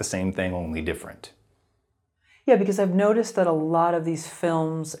classic, like the same thing, only different. Yeah, because I've noticed that a lot of these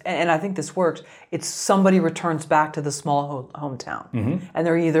films, and I think this works, it's somebody returns back to the small hometown. Mm-hmm. And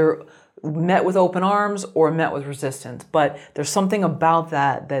they're either met with open arms or met with resistance. But there's something about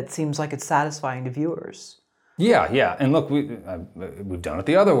that seems like it's satisfying to viewers. Yeah. And look, we've done it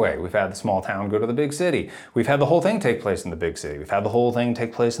the other way. We've had the small town go to the big city. We've had the whole thing take place in the big city. We've had the whole thing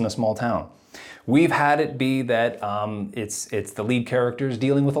take place in the small town. We've had it be that it's the lead characters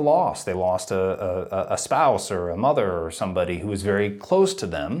dealing with a loss. They lost a spouse or a mother or somebody who was very close to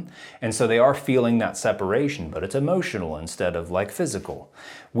them, and so they are feeling that separation, but it's emotional instead of like physical.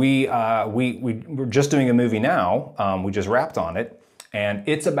 We're just doing a movie now. We just wrapped on it, and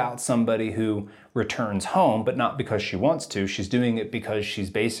it's about somebody who returns home, but not because she wants to. She's doing it because she's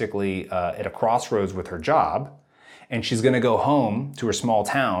basically at a crossroads with her job. And she's going to go home to her small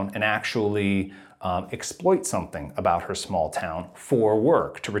town and actually exploit something about her small town for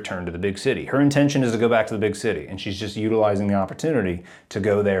work to return to the big city. Her intention is to go back to the big city, and she's just utilizing the opportunity to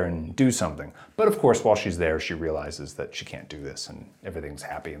go there and do something. But of course, while she's there, she realizes that she can't do this, and everything's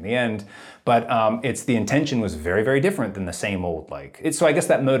happy in the end. But the intention was very, very different than the same old, so I guess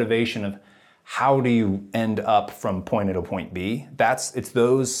that motivation of, how do you end up from point A to point B? It's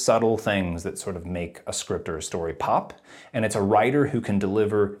those subtle things that sort of make a script or a story pop. And it's a writer who can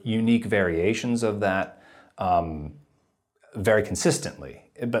deliver unique variations of that very consistently.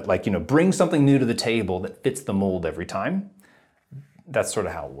 But bring something new to the table that fits the mold every time. That's sort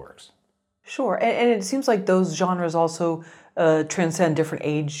of how it works. Sure. And it seems like those genres also transcend different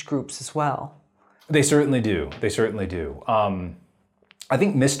age groups as well. They certainly do. I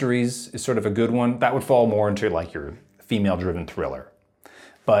think mysteries is sort of a good one. That would fall more into like your female-driven thriller.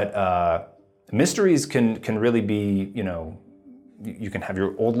 But mysteries can really be, you can have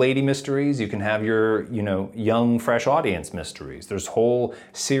your old lady mysteries, you can have your, young, fresh audience mysteries. There's whole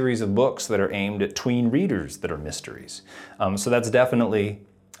series of books that are aimed at tween readers that are mysteries. So that's definitely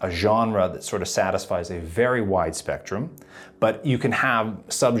a genre that sort of satisfies a very wide spectrum, but you can have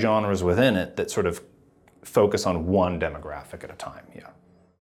subgenres within it that sort of focus on one demographic at a time, yeah.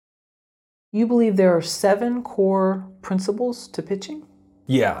 You believe there are 7 core principles to pitching?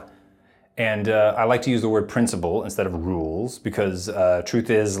 Yeah. And I like to use the word principle instead of rules because truth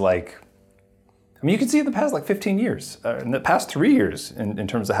is you can see in the past 15 years, in the past 3 years in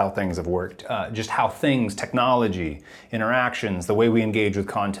terms of how things have worked, just how things, technology, interactions, the way we engage with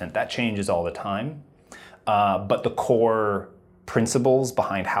content, that changes all the time. But the core principles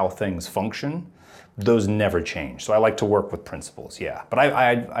behind how things function, those never change. So I like to work with principles, yeah. But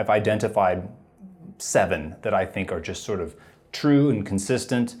I've identified 7 that I think are just sort of true and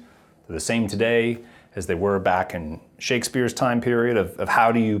consistent. They're the same today as they were back in Shakespeare's time period of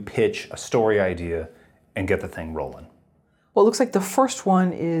how do you pitch a story idea and get the thing rolling. Well, it looks like the first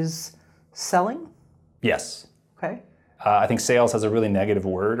one is selling. Yes. Okay. I think sales has a really negative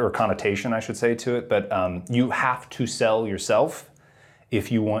word or connotation, I should say, to it, but you have to sell yourself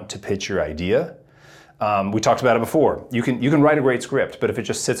if you want to pitch your idea. We talked about it before. You can write a great script, but if it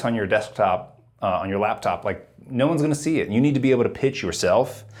just sits on your desktop, on your laptop, no one's going to see it. You need to be able to pitch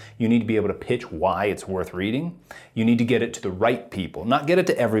yourself. You need to be able to pitch why it's worth reading. You need to get it to the right people. Not get it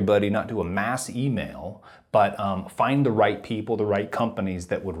to everybody, not do a mass email, but find the right people, the right companies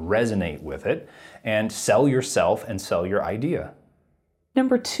that would resonate with it, and sell yourself and sell your idea.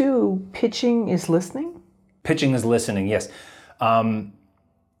 Number 2, pitching is listening? Pitching is listening, yes.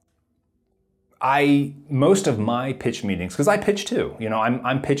 Most of my pitch meetings, because I pitch too,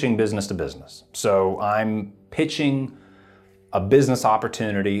 I'm pitching business to business. So I'm pitching a business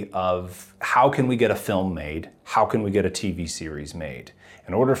opportunity of how can we get a film made? How can we get a TV series made?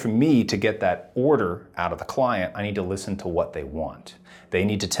 In order for me to get that order out of the client, I need to listen to what they want. They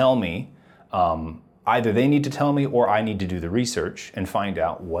need to tell me, either they need to tell me or I need to do the research and find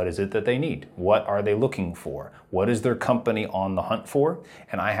out what is it that they need. What are they looking for? What is their company on the hunt for?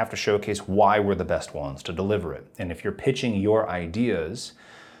 And I have to showcase why we're the best ones to deliver it. And if you're pitching your ideas,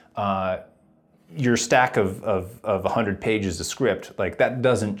 your stack of 100 pages of script, that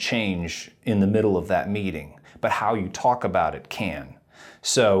doesn't change in the middle of that meeting, but how you talk about it can.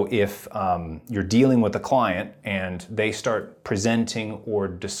 So if you're dealing with a client and they start presenting or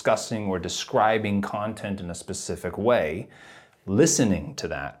discussing or describing content in a specific way, listening to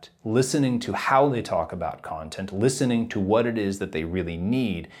that, listening to how they talk about content, listening to what it is that they really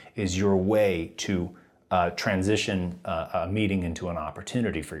need is your way to transition a meeting into an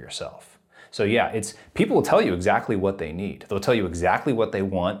opportunity for yourself. So yeah, people will tell you exactly what they need. They'll tell you exactly what they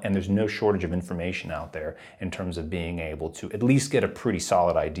want, and there's no shortage of information out there in terms of being able to at least get a pretty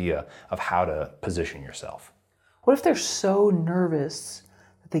solid idea of how to position yourself. What if they're so nervous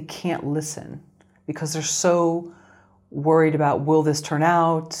that they can't listen because they're so worried about, will this turn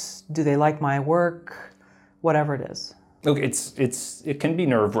out? Do they like my work? Whatever it is. Look, it can be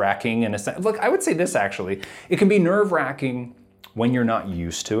nerve-wracking in a sense. Look, I would say this actually. It can be nerve-wracking when you're not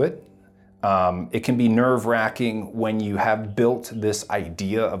used to it. It can be nerve-wracking when you have built this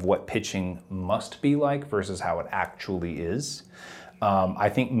idea of what pitching must be like versus how it actually is. I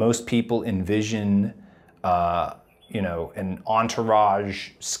think most people envision, an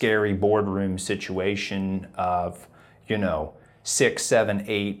entourage, scary boardroom situation of, 6, 7,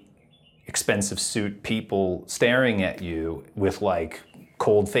 8 expensive suit people staring at you with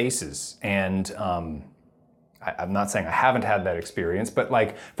cold faces. And I'm not saying I haven't had that experience, but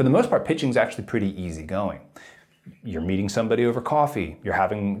for the most part, pitching is actually pretty easy going. You're meeting somebody over coffee. You're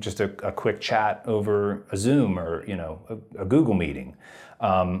having just a quick chat over a Zoom or a Google meeting,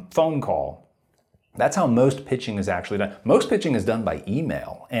 phone call. That's how most pitching is actually done. Most pitching is done by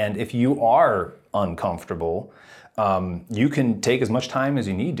email, and if you are uncomfortable, you can take as much time as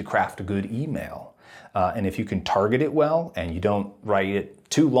you need to craft a good email. And if you can target it well and you don't write it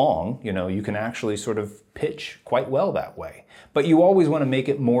too long, you can actually sort of pitch quite well that way. But you always want to make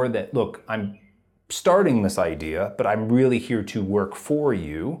it more that, look, I'm starting this idea, but I'm really here to work for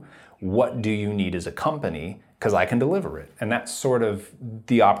you. What do you need as a company? Because I can deliver it. And that's sort of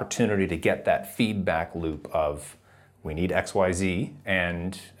the opportunity to get that feedback loop of, we need XYZ,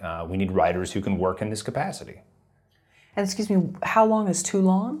 and we need writers who can work in this capacity. And excuse me, how long is too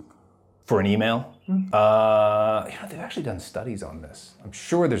long? For an email? Mm-hmm. They've actually done studies on this. I'm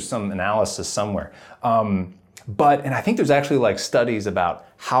sure there's some analysis somewhere. And I think there's actually studies about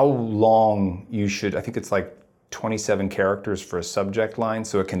how long you should, I think it's 27 characters for a subject line,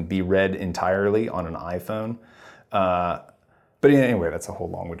 so it can be read entirely on an iPhone. But anyway, that's a whole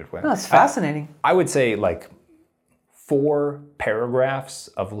long-winded way. No, it's fascinating. I would say like 4 paragraphs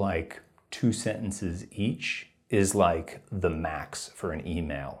of like 2 sentences each is like the max for an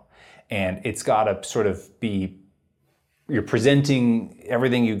email. And it's got to sort of be, you're presenting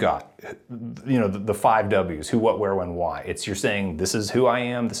everything you got, you know, the 5 W's, who, what, where, when, why. It's, you're saying, this is who I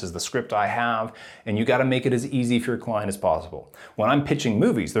am, this is the script I have, and you got to make it as easy for your client as possible. When I'm pitching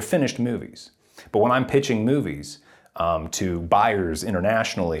movies, they're finished movies. But when I'm pitching movies to buyers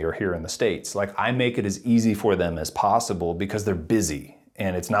internationally or here in the States, like, I make it as easy for them as possible because they're busy.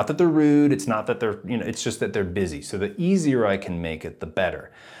 And it's not that they're rude, it's not that they're, you know, it's just that they're busy. So the easier I can make it, the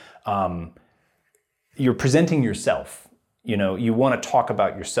better. You're presenting yourself. You know, you want to talk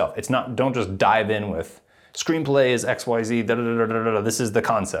about yourself. It's not, don't just dive in with screenplay is XYZ, da, da, da, da, da, da, this is the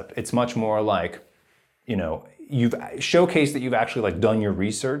concept. It's much more like, you know, you've showcased that you've actually like done your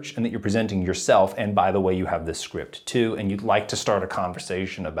research and that you're presenting yourself. And by the way, you have this script too, and you'd like to start a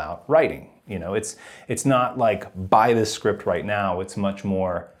conversation about writing. You know, it's not like buy this script right now. It's much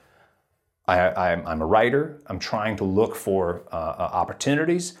more, I'm a writer. I'm trying to look for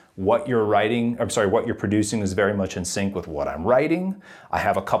opportunities. What you're writing, what you're producing is very much in sync with what I'm writing. I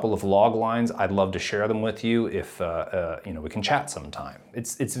have a couple of log lines. I'd love to share them with you if you know, we can chat sometime.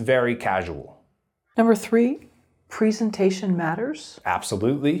 It's very casual. Number 3, presentation matters.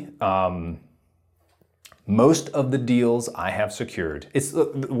 Absolutely. Most of the deals I have secured, it's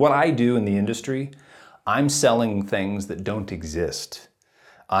what I do in the industry. I'm selling things that don't exist.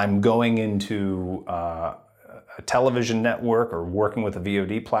 I'm going into a television network or working with a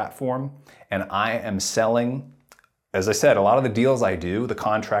VOD platform, and I am selling, as I said, a lot of the deals I do, the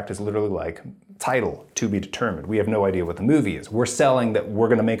contract is literally like, title, to be determined. We have no idea what the movie is. We're selling that we're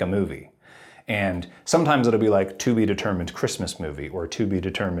gonna make a movie. And sometimes it'll be like, to be determined Christmas movie or to be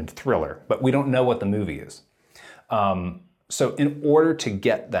determined thriller, but we don't know what the movie is. So in order to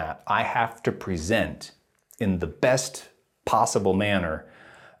get that, I have to present in the best possible manner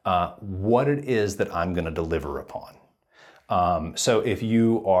what it is that I'm going to deliver upon. So if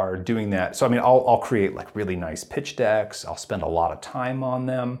you are doing that, so I mean, I'll create like really nice pitch decks. I'll spend a lot of time on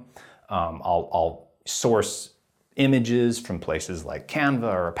them. I'll source images from places like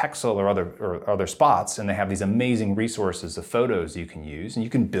Canva or Pexel or other spots, and they have these amazing resources of photos you can use, and you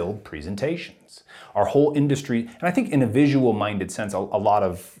can build presentations. Our whole industry, and I think in a visual-minded sense, a lot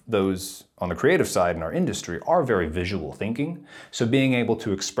of those on the creative side in our industry are very visual thinking. So being able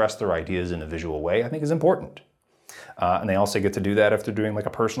to express their ideas in a visual way, I think, is important. And they also get to do that if they're doing like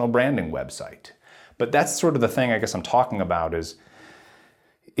a personal branding website. But that's sort of the thing I guess I'm talking about is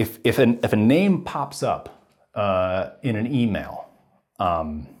if a name pops up in an email,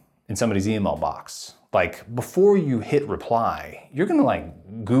 in somebody's email box, like before you hit reply, you're gonna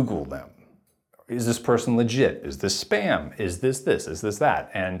like Google them. Is this person legit? Is this spam? Is this this? Is this that?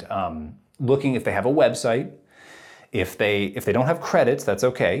 And looking if they have a website. If they don't have credits, that's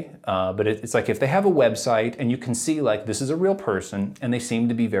okay. But it's like if they have a website and you can see like this is a real person and they seem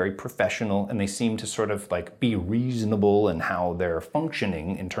to be very professional and they seem to sort of like be reasonable in how they're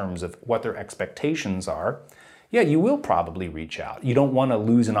functioning in terms of what their expectations are, yeah, you will probably reach out. You don't want to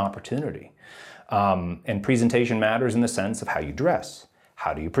lose an opportunity. And presentation matters in the sense of how you dress.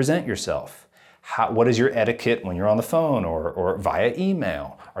 How do you present yourself? What is your etiquette when you're on the phone or via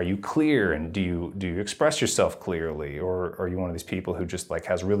email? Are you clear and do you express yourself clearly? Or are you one of these people who just like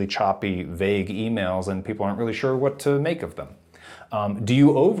has really choppy, vague emails and people aren't really sure what to make of them? Do you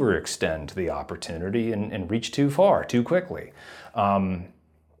overextend the opportunity and reach too far, too quickly?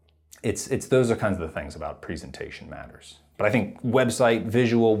 It's those are kinds of the things about presentation matters. But I think website,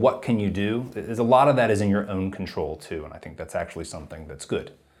 visual, what can you do? There's a lot of that is in your own control too, and I think that's actually something that's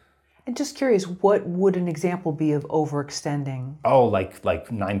good. And just curious, what would an example be of overextending? Oh, like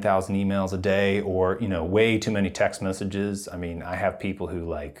 9,000 emails a day, or way too many text messages. I mean, I have people who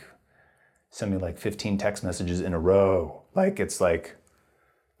like send me like 15 text messages in a row. Like it's like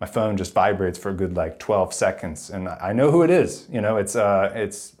my phone just vibrates for a good like 12 seconds, and I know who it is.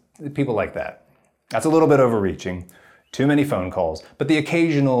 It's people like that. That's a little bit overreaching. Too many phone calls, but the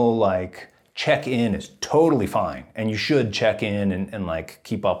occasional like check-in is totally fine, and you should check in and like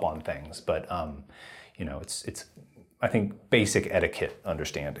keep up on things. But it's I think basic etiquette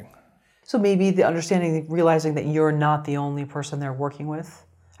understanding. So maybe the understanding, realizing that you're not the only person they're working with.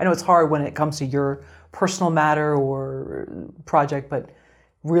 I know it's hard when it comes to your personal matter or project, but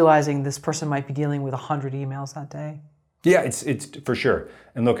realizing this person might be dealing with 100 emails that day. Yeah, it's for sure.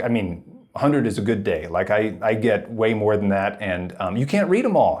 And look, I mean, 100 is a good day. Like I get way more than that, and you can't read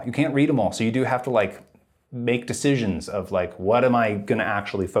them all. So you do have to like make decisions of like, what am I going to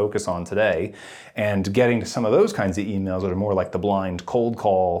actually focus on today? And getting to some of those kinds of emails that are more like the blind cold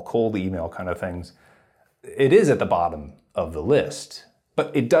call, cold email kind of things, it is at the bottom of the list,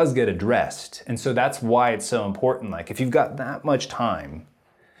 but it does get addressed. And so that's why it's so important. Like if you've got that much time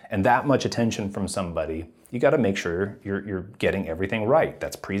and that much attention from somebody, you got to make sure you're getting everything right.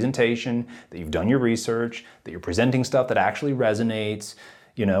 That's presentation, that you've done your research, that you're presenting stuff that actually resonates,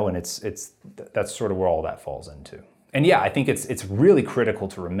 you know, and that's sort of where all that falls into. And yeah, I think it's really critical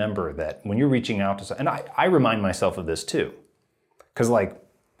to remember that when you're reaching out to someone, and I remind myself of this too, because like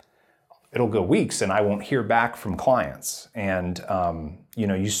it'll go weeks and I won't hear back from clients, and you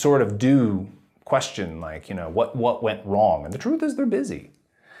know, you sort of do question like, you know, what went wrong, and the truth is they're busy.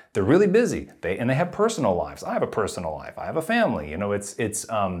 They're really busy. They have personal lives. I have a personal life. I have a family. You know, it's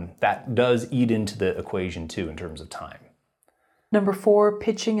that does eat into the equation too in terms of time. Number 4,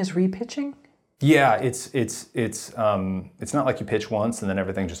 pitching is repitching. Yeah, it's not like you pitch once and then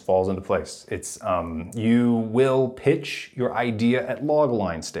everything just falls into place. It's you will pitch your idea at log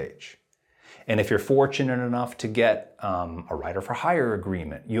line stage. And if you're fortunate enough to get a writer for hire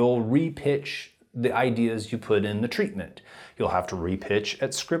agreement, you'll repitch the ideas you put in the treatment. You'll have to repitch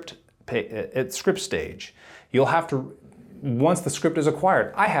at script stage. You'll have to, once the script is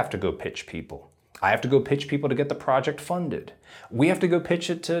acquired, I have to go pitch people. I have to go pitch people to get the project funded. We have to go pitch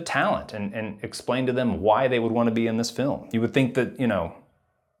it to talent and explain to them why they would want to be in this film. You would think that, you know,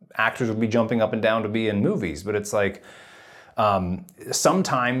 actors would be jumping up and down to be in movies, but it's like,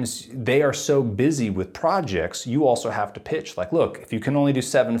 sometimes they are so busy with projects, you also have to pitch like, look, if you can only do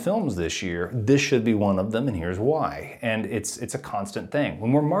 7 films this year, this should be one of them and here's why. And it's a constant thing.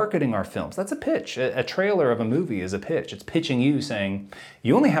 When we're marketing our films, that's a pitch. A trailer of a movie is a pitch. It's pitching you saying,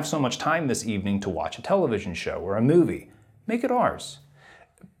 you only have so much time this evening to watch a television show or a movie. Make it ours.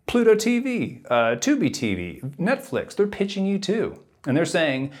 Pluto TV, Tubi TV, Netflix, they're pitching you too. And they're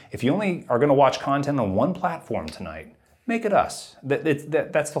saying, if you only are gonna watch content on one platform tonight, make it us.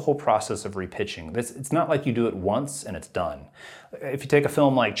 That's the whole process of repitching. It's not like you do it once and it's done. If you take a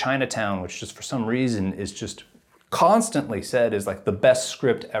film like Chinatown, which just for some reason is just constantly said is like the best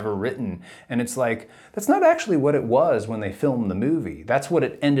script ever written, and it's like, that's not actually what it was when they filmed the movie. That's what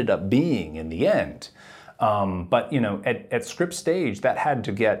it ended up being in the end. But you know, at script stage, that had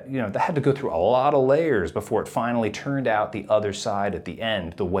to go through a lot of layers before it finally turned out the other side at the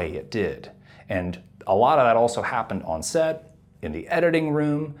end the way it did. And a lot of that also happened on set, in the editing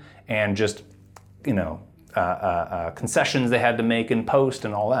room, and just, you know, concessions they had to make in post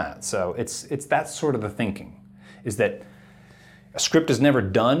and all that. So it's that sort of the thinking, is that a script is never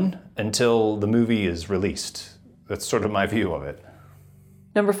done until the movie is released. That's sort of my view of it.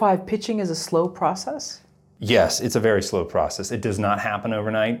 Number 5, pitching is a slow process. Yes, it's a very slow process. It does not happen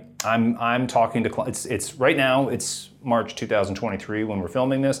overnight. I'm talking to clients. It's right now. It's March 2023 when we're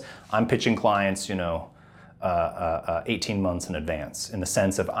filming this. I'm pitching clients, you know, 18 months in advance. In the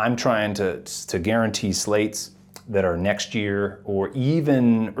sense of I'm trying to guarantee slates that are next year or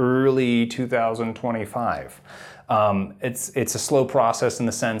even early 2025. It's a slow process in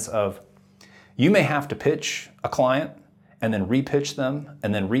the sense of you may have to pitch a client and then repitch them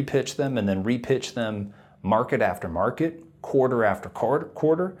and then repitch them and then repitch them. Market after market, quarter after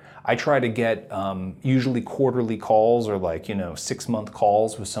quarter. I try to get usually quarterly calls or like, you know, 6-month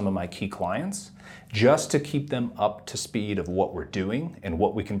calls with some of my key clients just to keep them up to speed of what we're doing and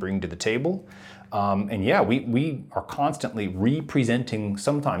what we can bring to the table. And yeah, we are constantly representing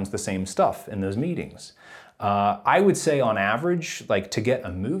sometimes the same stuff in those meetings. I would say on average, like to get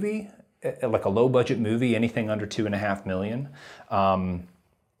a movie, like a low budget movie, anything under $2.5 million,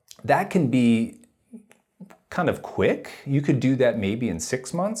 that can be kind of quick. You could do that maybe in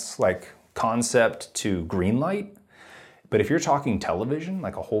 6 months, like concept to green light. But if you're talking television,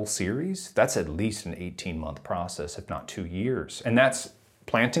 like a whole series, that's at least an 18-month process, if not 2 years. And that's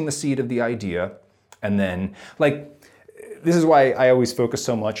planting the seed of the idea. And then, like, this is why I always focus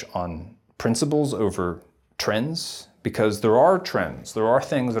so much on principles over trends, because there are trends. There are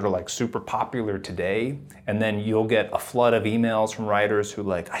things that are like super popular today, and then you'll get a flood of emails from writers who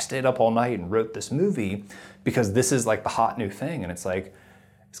like, I stayed up all night and wrote this movie because this is like the hot new thing. And it's like,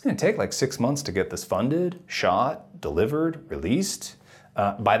 it's gonna take like 6 months to get this funded, shot, delivered, released.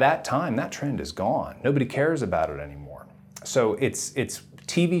 By that time, that trend is gone. Nobody cares about it anymore. So it's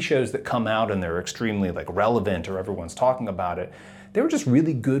TV shows that come out and they're extremely like relevant or everyone's talking about it. They were just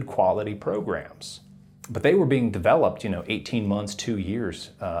really good quality programs. But they were being developed, 18 months, 2 years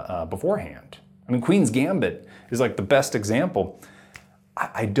beforehand. I mean, Queen's Gambit is like the best example.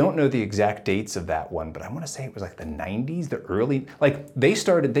 I don't know the exact dates of that one, but I want to say it was like the 90s, the early, like they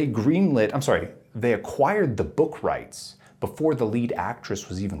acquired the book rights before the lead actress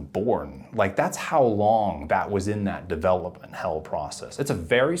was even born. Like that's how long that was in that development hell process. It's a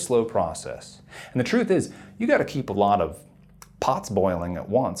very slow process. And the truth is, you got to keep a lot of pots boiling at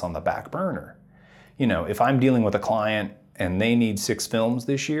once on the back burner. You know, if I'm dealing with a client and they need 6 films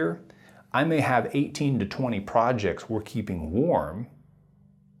this year, I may have 18 to 20 projects we're keeping warm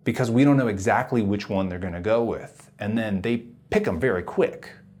because we don't know exactly which one they're going to go with. And then they pick them very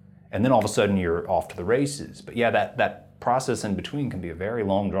quick. And then all of a sudden you're off to the races. But yeah, that process in between can be a very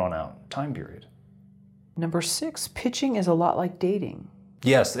long, drawn out time period. Number 6, pitching is a lot like dating.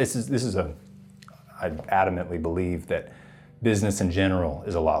 Yes, I adamantly believe that business in general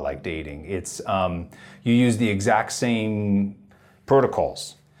is a lot like dating. It's, you use the exact same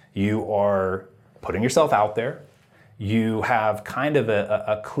protocols. You are putting yourself out there. You have kind of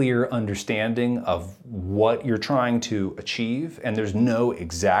a clear understanding of what you're trying to achieve, and there's no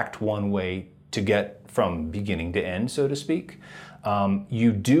exact one way to get from beginning to end, so to speak.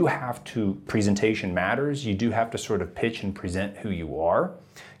 You do have to, presentation matters. You do have to sort of pitch and present who you are.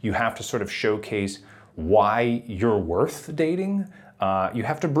 You have to sort of showcase why you're worth dating. You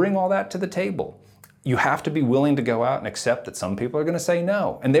have to bring all that to the table. You have to be willing to go out and accept that some people are going to say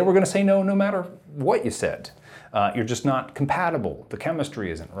no, and they were going to say no matter what you said. You're just not compatible. The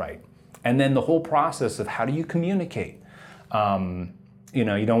chemistry isn't right. And then the whole process of how do you communicate? You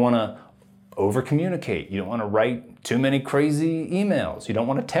don't want to over communicate. You don't want to write too many crazy emails. You don't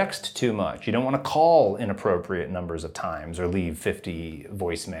want to text too much. You don't want to call inappropriate numbers of times or leave 50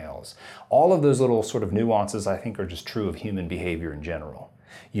 voicemails. All of those little sort of nuances I think are just true of human behavior in general.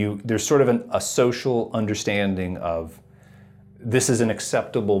 There's sort of a social understanding of this is an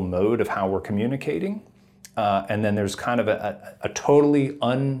acceptable mode of how we're communicating. And then there's kind of a totally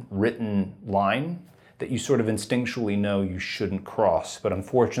unwritten line that you sort of instinctually know you shouldn't cross, but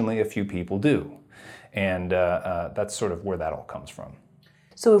unfortunately a few people do. And that's sort of where that all comes from.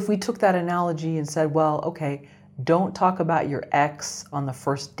 So if we took that analogy and said, well, okay, don't talk about your ex on the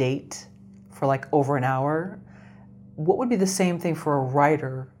first date for like over an hour, what would be the same thing for a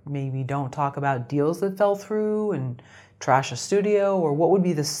writer? Maybe don't talk about deals that fell through and trash a studio, or what would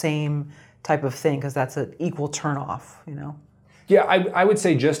be the same type of thing? Because that's an equal turnoff, you know? Yeah, I would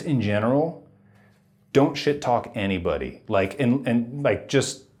say just in general, don't shit talk anybody. Like, and like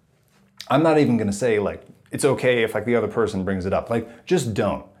just, I'm not even gonna say like, it's okay if like the other person brings it up. Like, just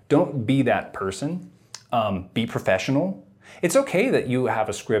don't be that person. Be professional. It's okay that you have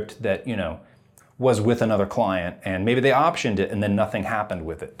a script that, was with another client and maybe they optioned it and then nothing happened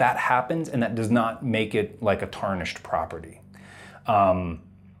with it. That happens, and that does not make it like a tarnished property.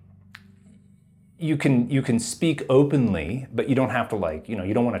 You can speak openly, but you don't have to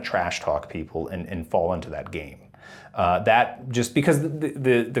you don't want to trash talk people and fall into that game. That just because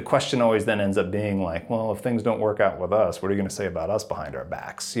the question always then ends up being like, well, if things don't work out with us, what are you going to say about us behind our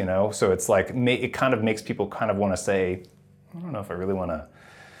backs? So it's like, it kind of makes people kind of want to say, I don't know if I really want to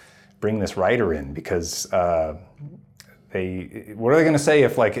bring this writer in because what are they going to say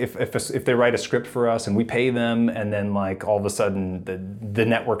if they write a script for us and we pay them and then like all of a sudden the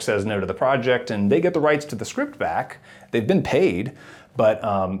network says no to the project and they get the rights to the script back. They've been paid, but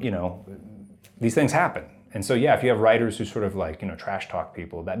these things happen. And so yeah, if you have writers who sort of trash talk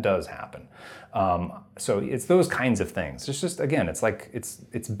people, that does happen. So it's those kinds of things. It's just, again, it's like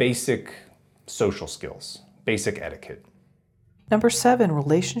it's basic social skills, basic etiquette. Number 7,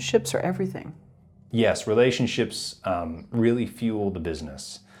 relationships are everything. Yes, relationships really fuel the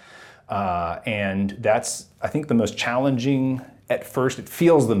business. And that's, I think, the most challenging at first. It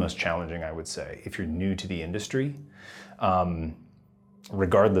feels the most challenging, I would say, if you're new to the industry,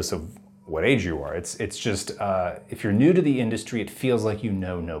 regardless of what age you are. It's just, if you're new to the industry, it feels like you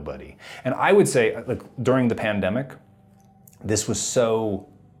know nobody. And I would say, like, during the pandemic, this was so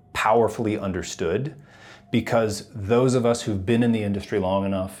powerfully understood because those of us who've been in the industry long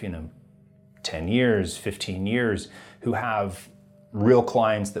enough, 10 years, 15 years, who have real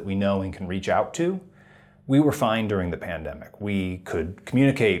clients that we know and can reach out to, we were fine during the pandemic. We could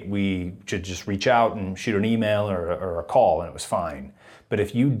communicate, we should just reach out and shoot an email or a call and it was fine. But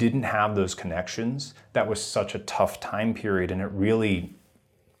if you didn't have those connections, that was such a tough time period and it really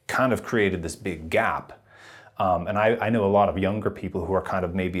kind of created this big gap. And I know a lot of younger people who are kind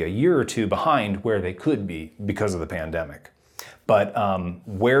of maybe a year or two behind where they could be because of the pandemic. But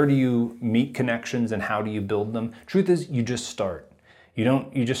where do you meet connections and how do you build them? Truth is, you just start.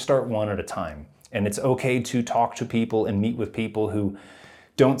 You just start one at a time. And it's okay to talk to people and meet with people who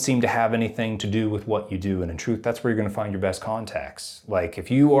don't seem to have anything to do with what you do. And in truth, that's where you're going to find your best contacts. Like if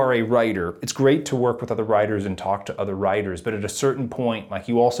you are a writer, it's great to work with other writers and talk to other writers, but at a certain point, like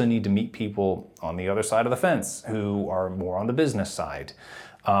you also need to meet people on the other side of the fence who are more on the business side,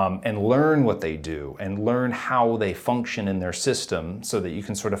 and learn what they do and learn how they function in their system so that you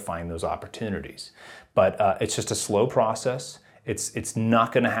can sort of find those opportunities. But it's just a slow process. It's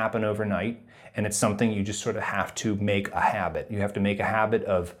not going to happen overnight. And it's something you just sort of have to make a habit. You have to make a habit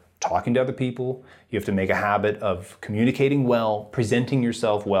of talking to other people. You have to make a habit of communicating well, presenting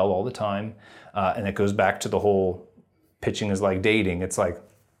yourself well all the time. And it goes back to the whole pitching is like dating. It's like,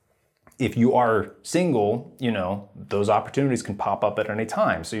 if you are single, you know, those opportunities can pop up at any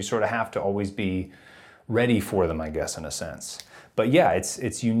time. So you sort of have to always be ready for them, I guess, in a sense. But yeah,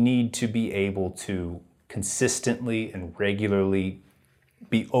 it's you need to be able to consistently and regularly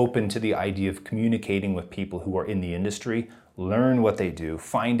be open to the idea of communicating with people who are in the industry, learn what they do,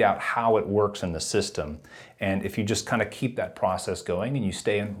 find out how it works in the system. And if you just kind of keep that process going and you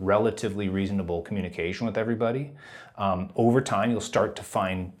stay in relatively reasonable communication with everybody, over time you'll start to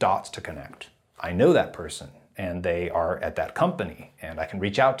find dots to connect. I know that person and they are at that company and I can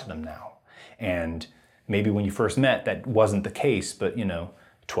reach out to them now. And maybe when you first met that wasn't the case, but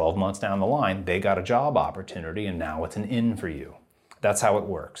 12 months down the line, they got a job opportunity and now it's an in for you. That's how it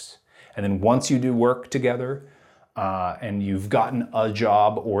works. And then once you do work together and you've gotten a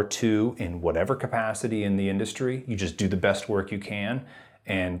job or two in whatever capacity in the industry, you just do the best work you can.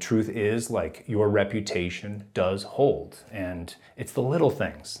 And truth is, like, your reputation does hold. And it's the little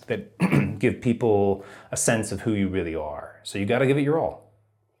things that give people a sense of who you really are. So you got to give it your all.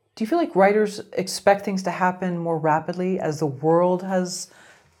 Do you feel like writers expect things to happen more rapidly as the world has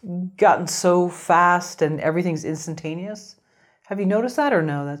gotten so fast and everything's instantaneous? Have you noticed that or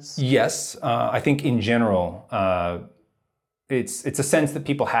no? Yes, I think in general, it's a sense that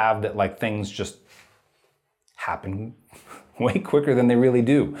people have that like things just happen way quicker than they really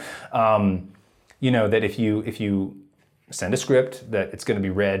do. That if you send a script that it's going to be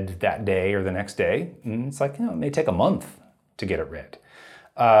read that day or the next day, it's like it may take a month to get it read.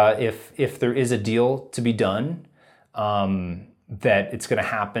 If there is a deal to be done, that it's going to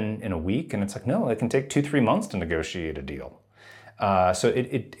happen in a week, and it's like no, it can take 2-3 months to negotiate a deal. So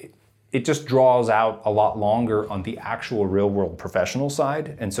it just draws out a lot longer on the actual real world professional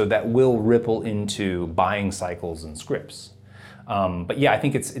side. And so that will ripple into buying cycles and scripts. But yeah, I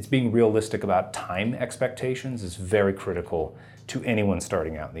think it's being realistic about time expectations is very critical to anyone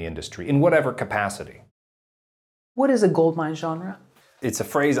starting out in the industry in whatever capacity. What is a goldmine genre? It's a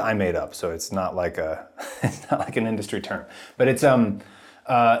phrase I made up, so it's not like it's not like an industry term. But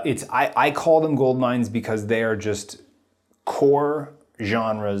I call them gold mines because they are just core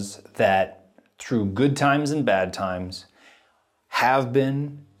genres that through good times and bad times have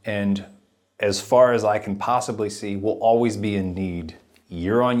been, and as far as I can possibly see, will always be in need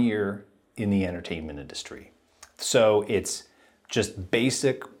year on year in the entertainment industry. So it's just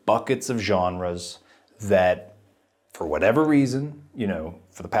basic buckets of genres that, for whatever reason,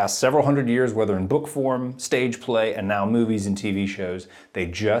 for the past several hundred years, whether in book form, stage play, and now movies and TV shows, they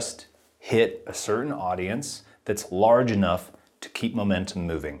just hit a certain audience that's large enough to keep momentum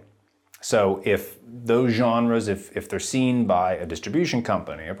moving. So if those genres, if they're seen by a distribution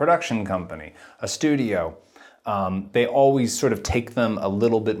company, a production company, a studio, they always sort of take them a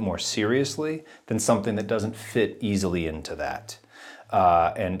little bit more seriously than something that doesn't fit easily into that.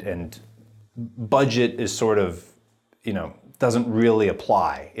 And budget is sort of, doesn't really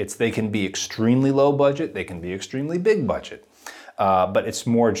apply. They can be extremely low budget, they can be extremely big budget. But it's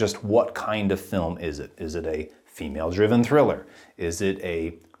more just what kind of film is it? Is it a female-driven thriller? Is it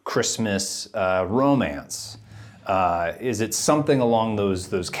a Christmas romance? Is it something along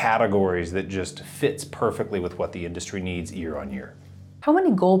those categories that just fits perfectly with what the industry needs year on year? How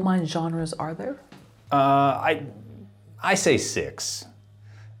many goldmine genres are there? I say 6.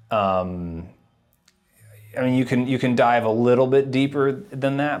 You can dive a little bit deeper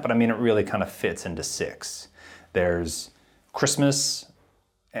than that, but it really kind of fits into 6. There's Christmas,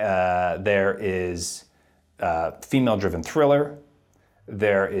 there is female-driven thriller,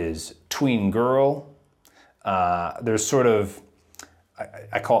 there is tween girl, there's sort of,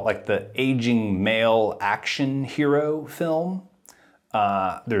 I call it like the aging male action hero film,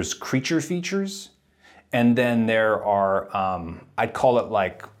 there's creature features, and then there are, I'd call it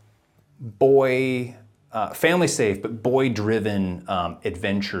like family safe, but boy-driven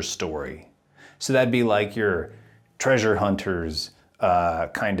adventure story. So that'd be like your treasure hunters,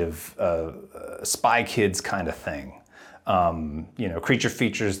 kind of Spy Kids kind of thing. Creature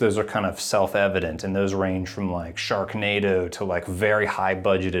features, those are kind of self-evident, and those range from like Sharknado to like very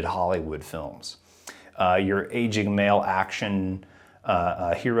high-budgeted Hollywood films. Your aging male action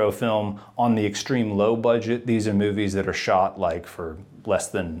hero film on the extreme low budget, these are movies that are shot like for less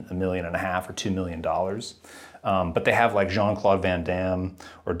than $1.5 million or $2 million. But they have like Jean-Claude Van Damme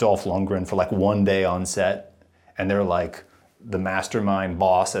or Dolph Lundgren for like one day on set, and they're like the mastermind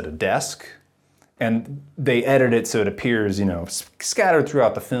boss at a desk. And they edit it so it appears, scattered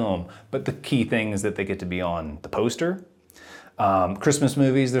throughout the film, but the key thing is that they get to be on the poster. Christmas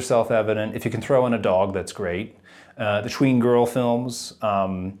movies, they're self-evident. If you can throw in a dog, that's great. The tween girl films,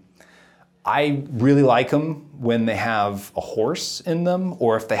 I really like them when they have a horse in them,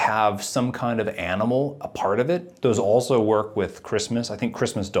 or if they have some kind of animal a part of it. Those also work with Christmas. I think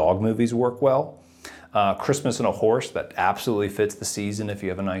Christmas dog movies work well. Christmas and a horse, that absolutely fits the season if you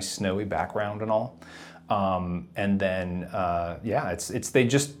have a nice snowy background and all. And then, they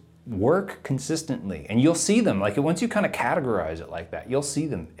just work consistently. And you'll see them, like once you kind of categorize it like that, you'll see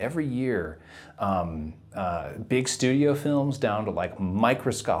them every year. Big studio films down to like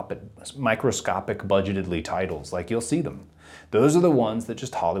microscopic budgetedly titles, like you'll see them. Those are the ones that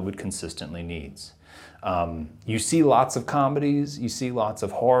just Hollywood consistently needs. You see lots of comedies, you see lots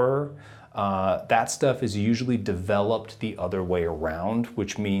of horror. That stuff is usually developed the other way around,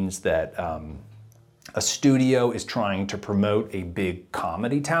 which means that a studio is trying to promote a big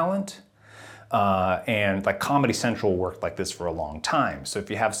comedy talent. And like Comedy Central worked like this for a long time. So if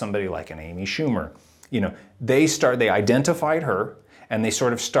you have somebody like an Amy Schumer, they identified her, and they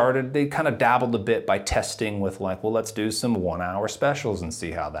kind of dabbled a bit by testing with like, well, let's do some 1-hour specials and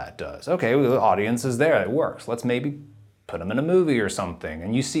see how that does. Okay, well, the audience is there, it works. Let's maybe put them in a movie or something.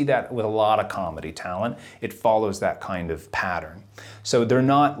 And you see that with a lot of comedy talent. It follows that kind of pattern. So they're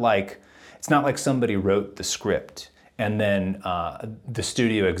not like, it's not like somebody wrote the script and then the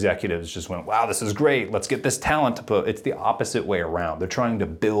studio executives just went, wow, this is great, let's get this talent to put. It's the opposite way around. They're trying to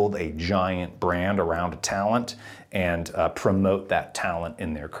build a giant brand around a talent and promote that talent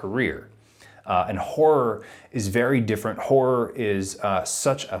in their career. And horror is very different. Horror is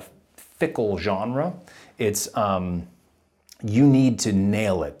such a fickle genre. It's you need to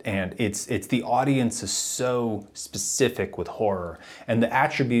nail it, and it's the audience is so specific with horror, and the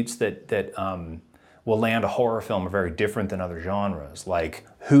attributes that will land a horror film are very different than other genres. Like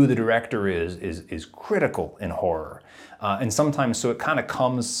who the director is critical in horror, and sometimes so it kind of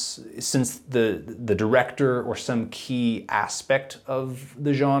comes since the director or some key aspect of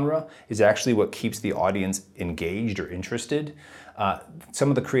the genre is actually what keeps the audience engaged or interested. Some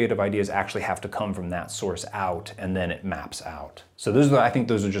of the creative ideas actually have to come from that source out, and then it maps out. So I think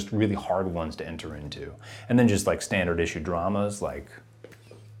those are just really hard ones to enter into. And then just like standard issue dramas, like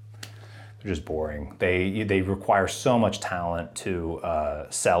they're just boring. They require so much talent to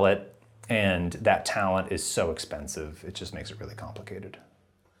sell it, and that talent is so expensive. It just makes it really complicated.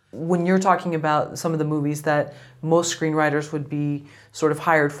 When you're talking about some of the movies that most screenwriters would be sort of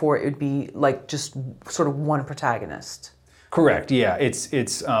hired for, it would be like just sort of one protagonist. Correct. Yeah, it's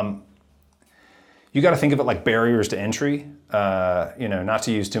you got to think of it like barriers to entry. Not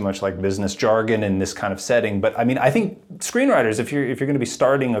to use too much like business jargon in this kind of setting, but I mean, I think screenwriters, if you're going to be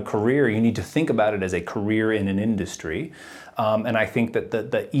starting a career, you need to think about it as a career in an industry. And I think that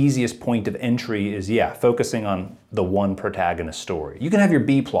the easiest point of entry is focusing on the one protagonist story. You can have your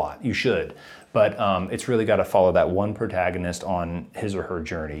B plot, you should, but it's really got to follow that one protagonist on his or her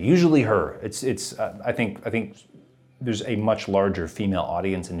journey. Usually her. I think there's a much larger female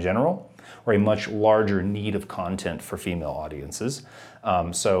audience in general, or a much larger need of content for female audiences.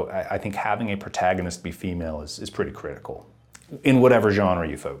 So I think having a protagonist be female is pretty critical in whatever genre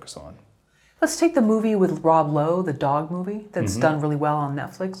you focus on. Let's take the movie with Rob Lowe, the dog movie, that's done really well on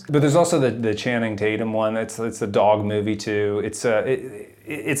Netflix. But there's also the Channing Tatum one. It's a dog movie too. It's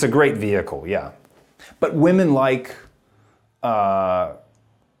a great vehicle, yeah. But women like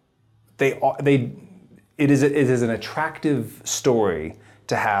it is an attractive story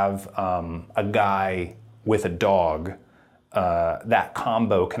to have a guy with a dog. That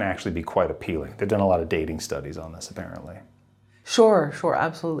combo can actually be quite appealing. They've done a lot of dating studies on this, apparently. Sure,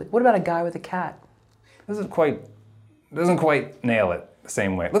 absolutely. What about a guy with a cat? Doesn't quite nail it the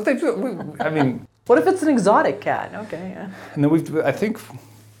same way. Look, what if it's an exotic cat? Okay, yeah. And then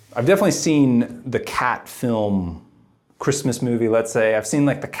I've definitely seen the cat film Christmas movie, let's say. I've seen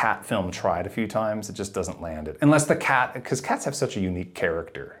like the cat film tried a few times. It just doesn't land it. Unless because cats have such a unique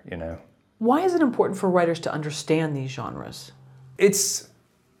character, Why is it important for writers to understand these genres?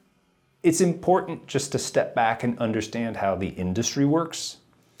 It's important just to step back and understand how the industry works.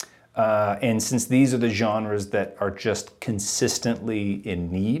 And since these are the genres that are just consistently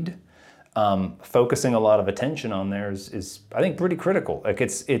in need, focusing a lot of attention on there is I think, pretty critical. Like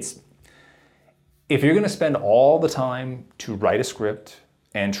it's if you're going to spend all the time to write a script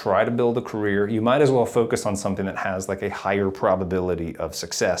and try to build a career, you might as well focus on something that has like a higher probability of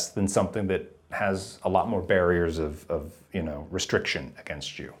success than something that has a lot more barriers of restriction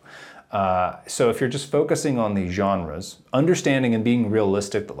against you. So if you're just focusing on these genres, understanding and being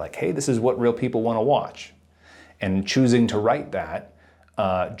realistic that like, hey, this is what real people want to watch, and choosing to write that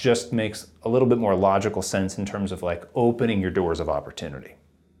just makes a little bit more logical sense in terms of like opening your doors of opportunity.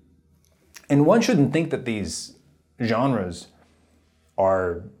 And one shouldn't think that these genres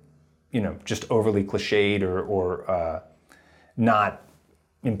are, just overly cliched or not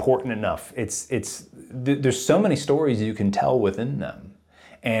important enough. There's so many stories you can tell within them,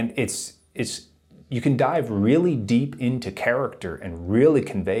 and you can dive really deep into character and really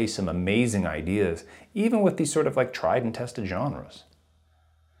convey some amazing ideas, even with these sort of like tried and tested genres.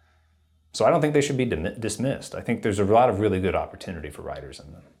 So I don't think they should be dismissed. I think there's a lot of really good opportunity for writers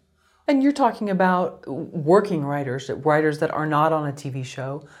in them. And you're talking about working writers that are not on a TV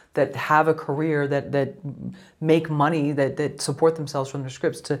show, that have a career, that make money, that support themselves from their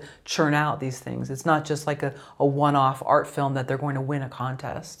scripts to churn out these things. It's not just like a one-off art film that they're going to win a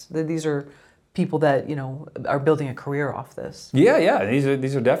contest. These are people that are building a career off this. Yeah.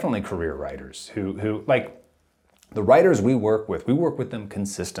 These are definitely career writers who like the writers we work with them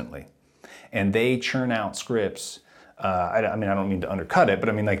consistently, and they churn out scripts. I don't mean to undercut it, but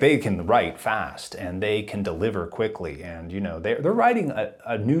I mean, like, they can write fast and they can deliver quickly, and they're writing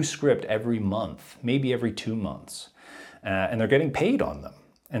a new script every month, maybe every 2 months, and they're getting paid on them.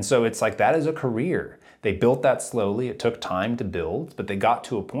 And so it's like, that is a career. They built that slowly. It took time to build, but they got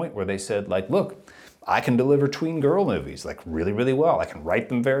to a point where they said, like, look, I can deliver tween girl movies like really, really well. I can write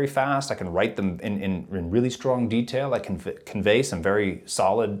them very fast. I can write them in really strong detail. I can convey some very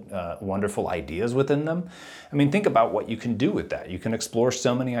solid, wonderful ideas within them. I mean, think about what you can do with that. You can explore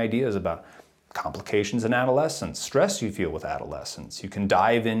so many ideas about complications in adolescence, stress you feel with adolescence. You can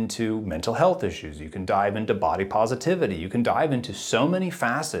dive into mental health issues. You can dive into body positivity. You can dive into so many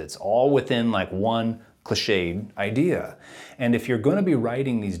facets, all within like one cliched idea. And if you're going to be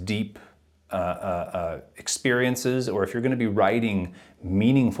writing these deep experiences, or if you're going to be writing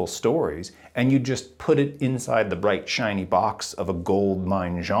meaningful stories, and you just put it inside the bright shiny box of a gold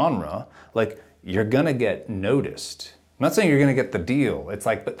mine genre, like, you're going to get noticed. I'm not saying you're going to get the deal. It's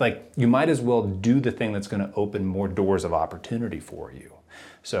like, but like, you might as well do the thing that's going to open more doors of opportunity for you.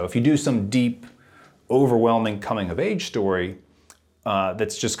 So if you do some deep, overwhelming coming of age story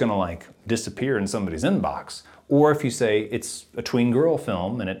that's just going to like disappear in somebody's inbox, or if you say it's a tween girl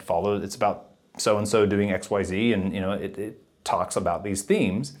film and it's about so-and-so doing XYZ, and it talks about these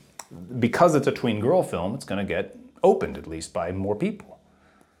themes, because it's a tween girl film, it's going to get opened at least by more people.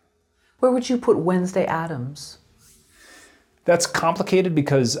 Where would you put Wednesday Addams? That's complicated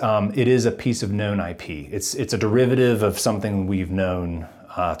because it is a piece of known IP. It's a derivative of something we've known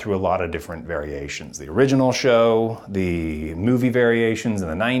through a lot of different variations. The original show, the movie variations in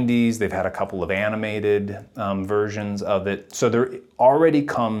the 90s, they've had a couple of animated versions of it. So there already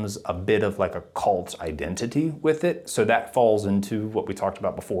comes a bit of like a cult identity with it. So that falls into what we talked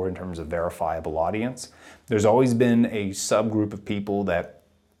about before in terms of verifiable audience. There's always been a subgroup of people that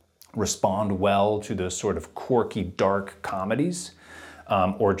respond well to those sort of quirky, dark comedies,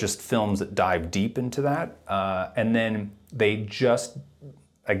 or just films that dive deep into that. And then they just,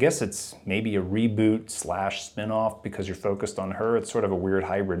 I guess it's maybe a reboot / spinoff because you're focused on her. It's sort of a weird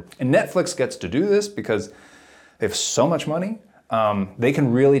hybrid. And Netflix gets to do this because they have so much money. They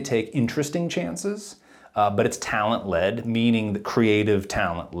can really take interesting chances, but it's talent-led, meaning the creative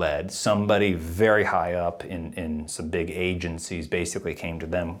talent-led. Somebody very high up in some big agencies basically came to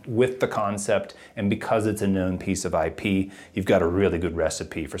them with the concept, and because it's a known piece of IP, you've got a really good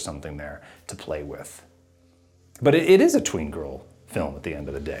recipe for something there to play with. But it is a tween girl film at the end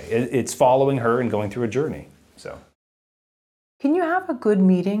of the day. It's following her and going through a journey. So, can you have a good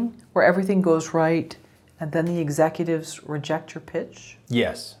meeting where everything goes right and then the executives reject your pitch?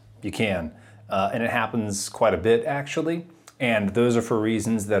 Yes, you can. And it happens quite a bit, actually. And those are for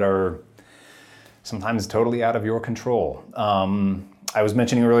reasons that are sometimes totally out of your control. I was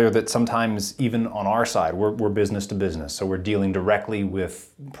mentioning earlier that sometimes even on our side, we're business to business. So we're dealing directly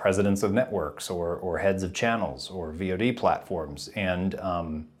with presidents of networks or heads of channels or VOD platforms. And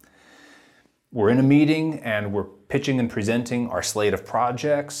we're in a meeting and we're pitching and presenting our slate of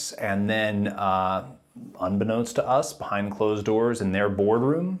projects. And then unbeknownst to us, behind closed doors in their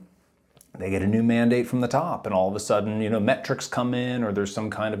boardroom, they get a new mandate from the top, and all of a sudden, metrics come in, or there's some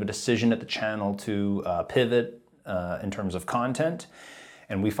kind of a decision at the channel to pivot in terms of content,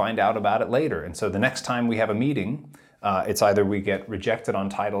 and we find out about it later. And so the next time we have a meeting, it's either we get rejected on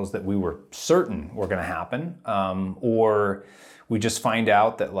titles that we were certain were going to happen, or we just find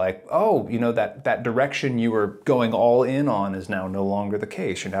out that that direction you were going all in on is now no longer the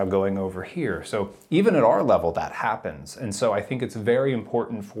case. You're now going over here. So even at our level, that happens. And so I think it's very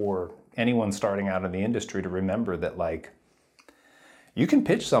important for anyone starting out in the industry to remember that you can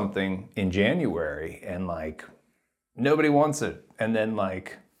pitch something in January and nobody wants it. And then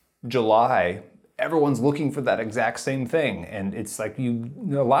July, everyone's looking for that exact same thing. And it's a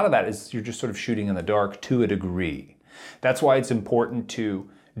lot of that is you're just sort of shooting in the dark to a degree. That's why it's important to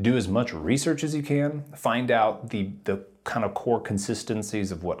do as much research as you can, find out the kind of core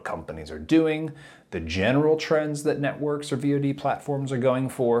consistencies of what companies are doing, the general trends that networks or VOD platforms are going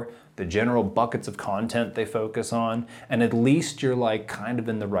for, the general buckets of content they focus on, and at least you're kind of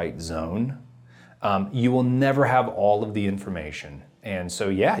in the right zone. You will never have all of the information. And so,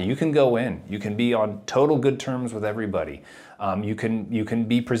 yeah, you can go in. You can be on total good terms with everybody. You can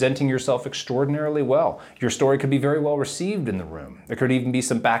be presenting yourself extraordinarily well. Your story could be very well received in the room. There could even be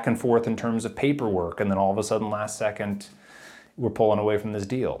some back and forth in terms of paperwork, and then all of a sudden, last second, we're pulling away from this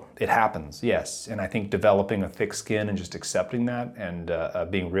deal. It happens, yes. And I think developing a thick skin and just accepting that and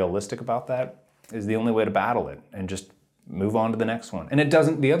being realistic about that is the only way to battle it, and just move on to the next one. And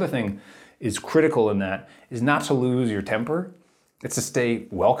the other thing is critical in that is not to lose your temper. It's to stay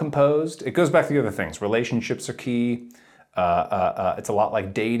well composed. It goes back to the other things. Relationships are key. It's a lot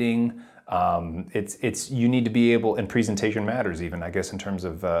like dating. You need to be able, and presentation matters even, I guess, in terms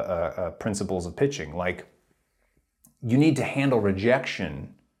of principles of pitching. You need to handle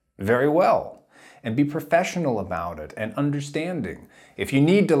rejection very well and be professional about it and understanding. If you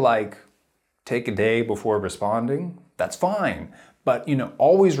need to take a day before responding, that's fine. But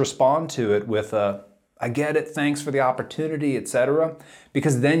always respond to it with I get it, thanks for the opportunity, etc.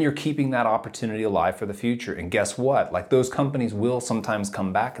 Because then you're keeping that opportunity alive for the future. And guess what? Those companies will sometimes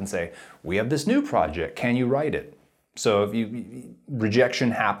come back and say, we have this new project, can you write it? So if rejection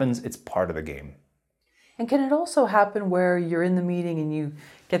happens, it's part of the game. And can it also happen where you're in the meeting and you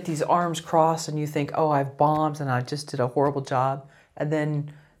get these arms crossed and you think, oh, I've bombed and I just did a horrible job, and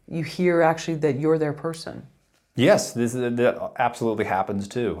then you hear actually that you're their person? Yes, that absolutely happens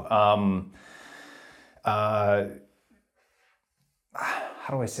too. How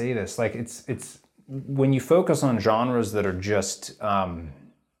do I say this? It's when you focus on genres that are just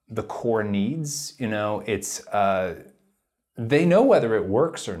the core needs, it's they know whether it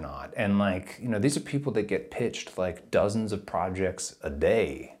works or not. And these are people that get pitched dozens of projects a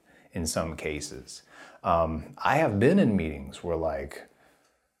day in some cases. I have been in meetings where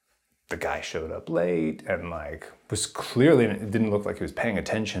the guy showed up late and was clearly, it didn't look like he was paying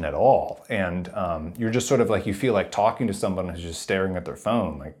attention at all. And you're just sort of you feel like talking to someone who's just staring at their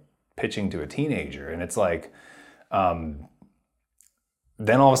phone, pitching to a teenager. And it's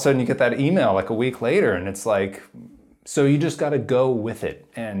then all of a sudden you get that email a week later, and it's so you just got to go with it.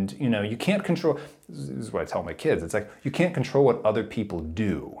 And you can't control, this is what I tell my kids, it's you can't control what other people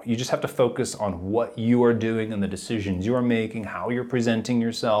do. You just have to focus on what you are doing and the decisions you are making, how you're presenting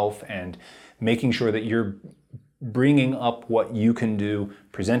yourself, and making sure that you're bringing up what you can do,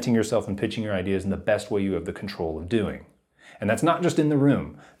 presenting yourself and pitching your ideas in the best way you have the control of doing. And that's not just in the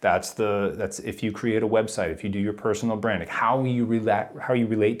room. That's if you create a website, if you do your personal branding, how you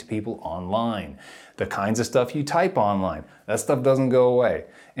relate to people online, the kinds of stuff you type online. That stuff doesn't go away.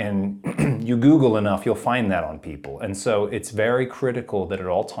 And you Google enough, you'll find that on people. And so it's very critical that at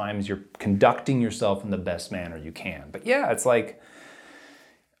all times you're conducting yourself in the best manner you can. But yeah, it's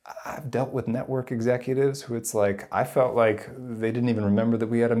I've dealt with network executives who I felt they didn't even remember that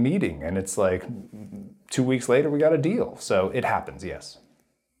we had a meeting, and it's 2 weeks later we got a deal. So it happens, yes.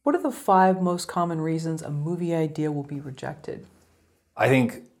 What are the 5 most common reasons a movie idea will be rejected? I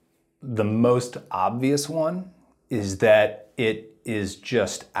think the most obvious one is that it is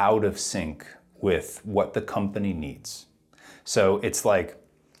just out of sync with what the company needs. So it's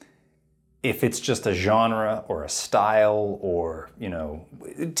if it's just a genre or a style or,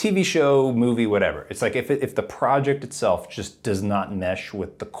 TV show, movie, whatever. It's if the project itself just does not mesh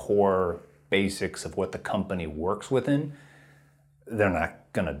with the core basics of what the company works within, they're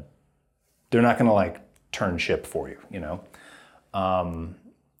not gonna turn ship for you,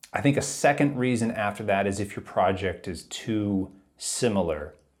 I think a second reason after that is if your project is too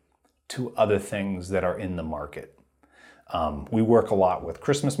similar to other things that are in the market. We work a lot with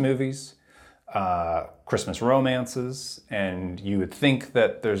Christmas movies. Christmas romances, and you would think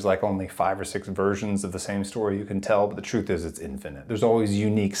that there's like only 5 or 6 versions of the same story you can tell, but the truth is it's infinite. There's always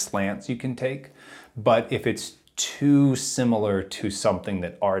unique slants you can take, but if it's too similar to something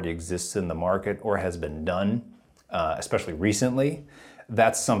that already exists in the market or has been done, especially recently,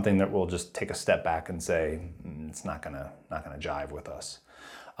 that's something that we'll just take a step back and say, it's not gonna jive with us.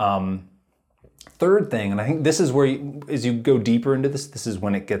 Third thing, and I think this is where, as you go deeper into this is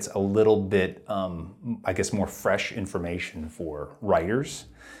when it gets a little bit, I guess, more fresh information for writers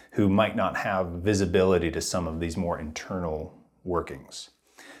who might not have visibility to some of these more internal workings.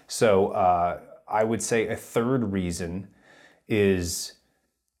 So I would say a third reason is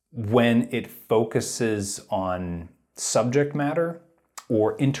when it focuses on subject matter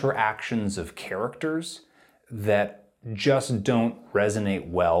or interactions of characters that just don't resonate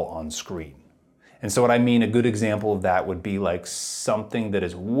well on screen. And so what I mean, a good example of that would be like something that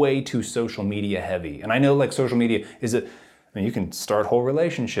is way too social media heavy. And I know like social media you can start whole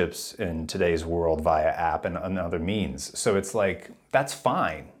relationships in today's world via app and other means. So it's like, that's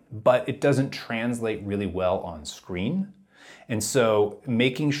fine, but it doesn't translate really well on screen. And so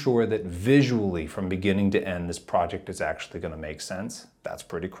making sure that visually from beginning to end, this project is actually gonna make sense, that's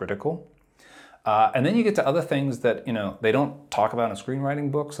pretty critical. And then you get to other things that, they don't talk about in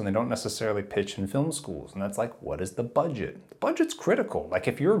screenwriting books and they don't necessarily pitch in film schools. And that's like, what is the budget? The budget's critical. Like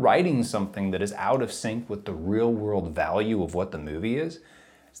if you're writing something that is out of sync with the real world value of what the movie is,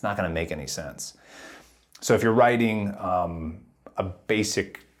 it's not gonna make any sense. So if you're writing a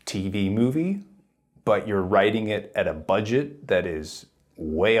basic TV movie, but you're writing it at a budget that is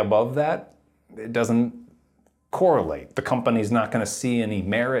way above that, it doesn't correlate. The company's not going to see any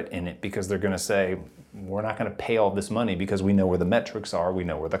merit in it because they're going to say, we're not going to pay all this money because we know where the metrics are, we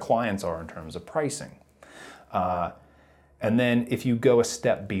know where the clients are in terms of pricing. And then if you go a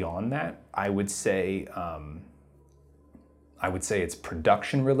step beyond that, I would say it's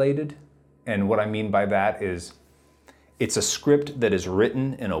production related. And what I mean by that is it's a script that is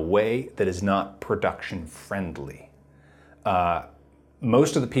written in a way that is not production friendly.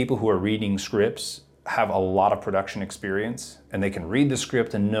 Most of the people who are reading scripts have a lot of production experience and they can read the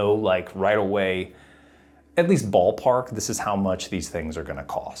script and know like right away, at least ballpark, this is how much these things are gonna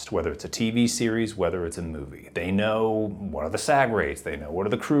cost, whether it's a TV series, whether it's a movie. They know what are the SAG rates, they know what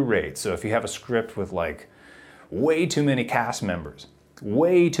are the crew rates. So if you have a script with like way too many cast members,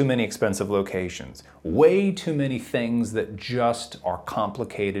 way too many expensive locations, way too many things that just are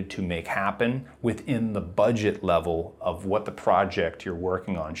complicated to make happen within the budget level of what the project you're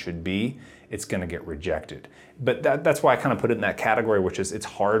working on should be, it's gonna get rejected. But that's why I kind of put it in that category, which is it's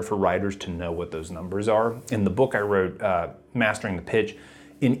hard for writers to know what those numbers are. In the book I wrote, Mastering the Pitch,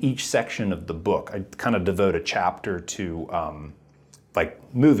 in each section of the book, I kind of devote a chapter to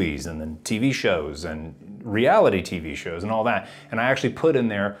like movies and then TV shows and reality TV shows and all that. And I actually put in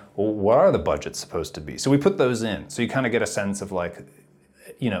there, well, what are the budgets supposed to be? So we put those in. So you kind of get a sense of like,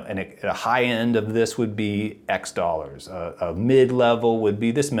 and a high end of this would be X dollars, a mid-level would be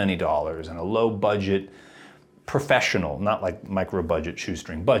this many dollars, and a low budget professional, not like micro budget,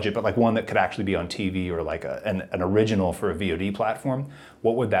 shoestring budget, but like one that could actually be on TV or like an original for a VOD platform.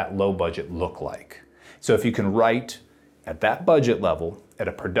 What would that low budget look like? So if you can write at that budget level, at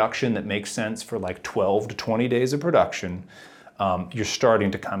a production that makes sense for like 12 to 20 days of production, you're starting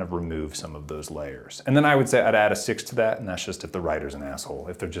to kind of remove some of those layers. And then I would say I'd add a 6 to that, and that's just if the writer's an asshole.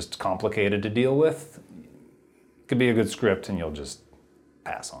 If they're just complicated to deal with, it could be a good script and you'll just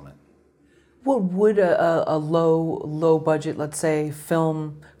pass on it. What would a low budget, let's say,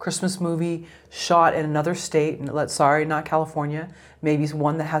 film Christmas movie shot in another state, not California, maybe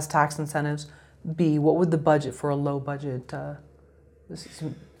one that has tax incentives, be? What would the budget for a low budget?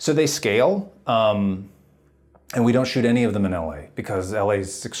 So they scale, and we don't shoot any of them in LA because LA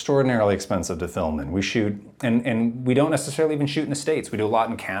is extraordinarily expensive to film in. We shoot, and we don't necessarily even shoot in the States. We do a lot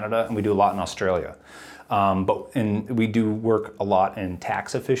in Canada and we do a lot in Australia. But we do work a lot in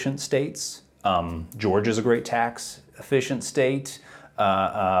tax efficient states. Georgia's a great tax efficient state.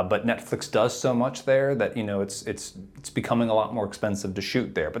 But Netflix does so much there that it's becoming a lot more expensive to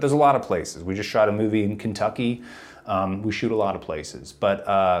shoot there. But there's a lot of places. We just shot a movie in Kentucky. We shoot a lot of places.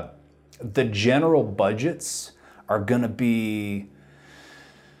 But the general budgets are going to be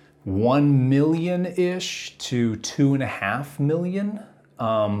 $1 million-ish to $2.5 million.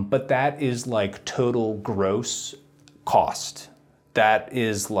 But that is like total gross cost. That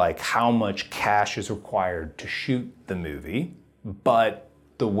is like how much cash is required to shoot the movie. But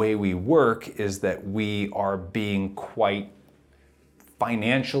the way we work is that we are being quite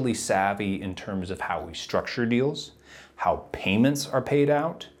financially savvy in terms of how we structure deals, how payments are paid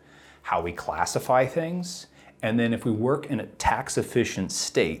out, how we classify things, and then if we work in tax efficient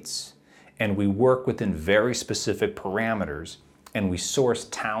states and we work within very specific parameters and we source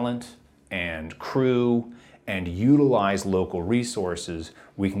talent and crew and utilize local resources,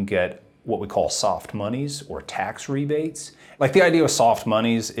 we can get what we call soft monies or tax rebates. Like the idea of soft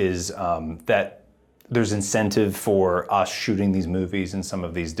monies is that there's incentive for us shooting these movies in some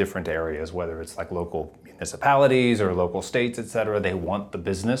of these different areas, whether it's like local municipalities or local states, et cetera. They want the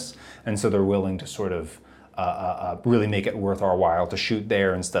business, and so they're willing to sort of really make it worth our while to shoot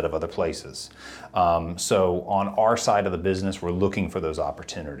there instead of other places. So on our side of the business, we're looking for those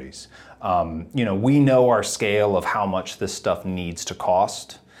opportunities. We know our scale of how much this stuff needs to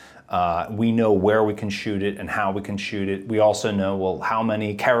cost. We know where we can shoot it and how we can shoot it. We also know, well, how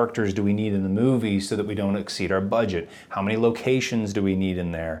many characters do we need in the movie so that we don't exceed our budget? How many locations do we need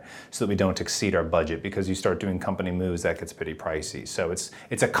in there so that we don't exceed our budget? Because you start doing company moves, that gets pretty pricey. So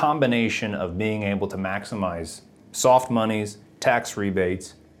it's a combination of being able to maximize soft monies, tax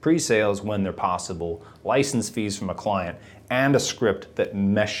rebates, pre-sales when they're possible, license fees from a client, and a script that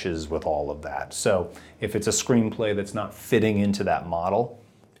meshes with all of that. So if it's a screenplay that's not fitting into that model,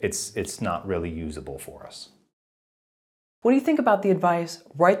 it's not really usable for us. What do you think about the advice,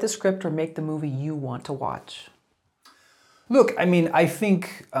 write the script or make the movie you want to watch? Look, I mean, I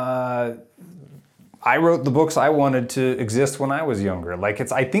think I wrote the books I wanted to exist when I was younger.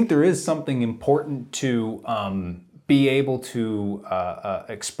 I think there is something important to be able to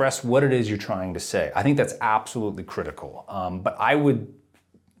express what it is you're trying to say. I think that's absolutely critical. But I would,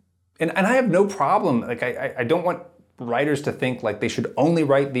 and I have no problem, I don't want writers to think like they should only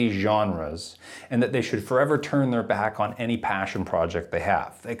write these genres and that they should forever turn their back on any passion project they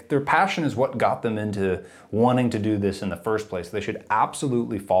have. Their passion is what got them into wanting to do this in the first place. They should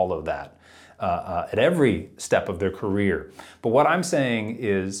absolutely follow that at every step of their career. But what I'm saying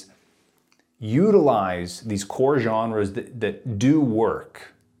is utilize these core genres that do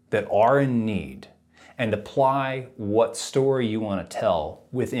work, that are in need, and apply what story you want to tell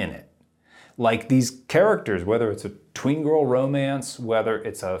within it. Like these characters, whether it's a tween girl romance, whether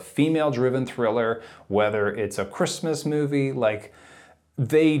it's a female-driven thriller, whether it's a Christmas movie,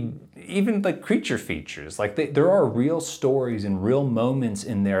 even creature features, there are real stories and real moments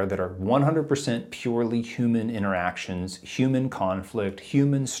in there that are 100% purely human interactions, human conflict,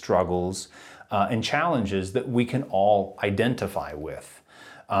 human struggles, and challenges that we can all identify with.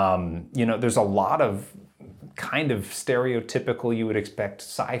 There's a lot of kind of stereotypical, you would expect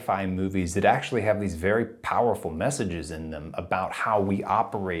sci-fi movies that actually have these very powerful messages in them about how we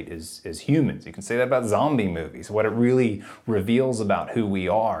operate as humans. You can say that about zombie movies, what it really reveals about who we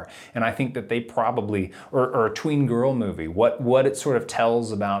are. And I think that they probably, or a tween girl movie, what it sort of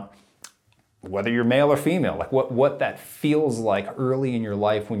tells about whether you're male or female, what that feels like early in your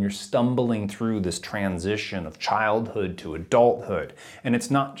life when you're stumbling through this transition of childhood to adulthood. And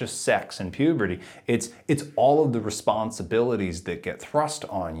it's not just sex and puberty, it's all of the responsibilities that get thrust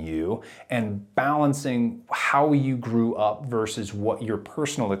on you and balancing how you grew up versus what your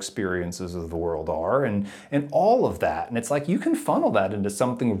personal experiences of the world are and all of that. And it's like you can funnel that into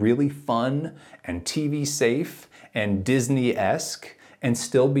something really fun and TV safe and Disney-esque and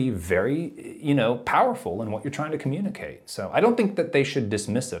still be very, powerful in what you're trying to communicate. So I don't think that they should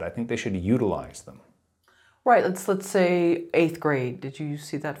dismiss it. I think they should utilize them. Right, let's say 8th grade. Did you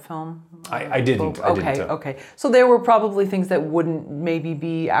see that film? I didn't. Okay. So there were probably things that wouldn't maybe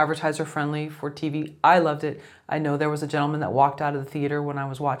be advertiser friendly for TV. I loved it. I know there was a gentleman that walked out of the theater when I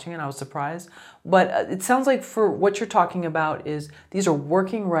was watching it. I was surprised. But it sounds like for what you're talking about is these are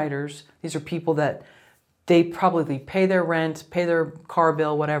working writers. These are people that they probably pay their rent, pay their car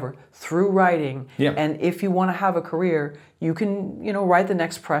bill, whatever, through writing. Yeah. And if you want to have a career, you can, write the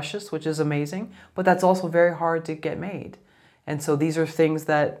next Precious, which is amazing, but that's also very hard to get made. And so these are things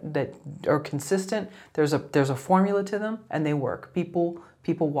that are consistent. There's a formula to them, and they work. People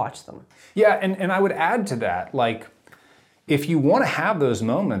watch them. Yeah, and I would add to that, if you want to have those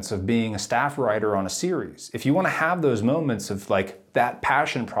moments of being a staff writer on a series, if you want to have those moments of that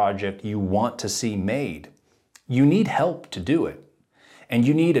passion project you want to see made, you need help to do it. And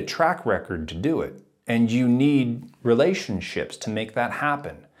you need a track record to do it. And you need relationships to make that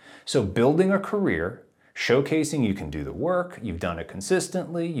happen. So building a career, showcasing you can do the work, you've done it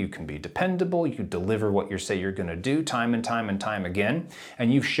consistently, you can be dependable, you deliver what you say you're going to do time and time and time again,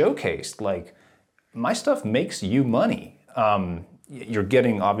 and you've showcased, my stuff makes you money. You're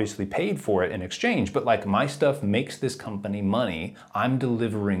getting obviously paid for it in exchange, but my stuff makes this company money. I'm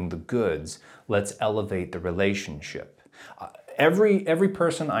delivering the goods. Let's elevate the relationship. Every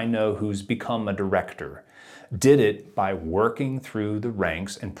person I know who's become a director did it by working through the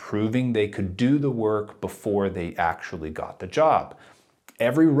ranks and proving they could do the work before they actually got the job.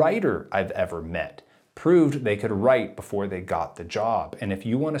 Every writer I've ever met proved they could write before they got the job. And if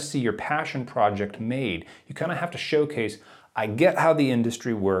you want to see your passion project made, you kind of have to showcase, I get how the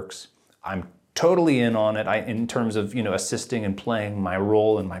industry works. I'm totally in on it in terms of, assisting and playing my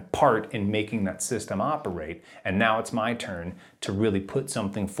role and my part in making that system operate. And now it's my turn to really put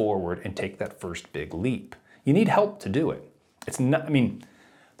something forward and take that first big leap. You need help to do it. It's not,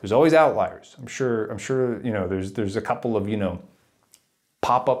 there's always outliers. I'm sure, there's a couple of,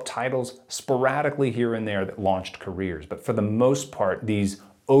 pop-up titles sporadically here and there that launched careers. But for the most part, these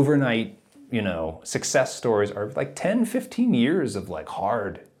overnight, success stories are like 10, 15 years of like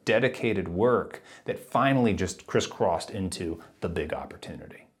hard, dedicated work that finally just crisscrossed into the big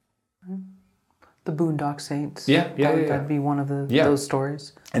opportunity. The Boondock Saints. That'd be one of those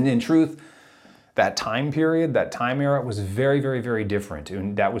stories. And in truth, that time period, that time era was very, very, very different.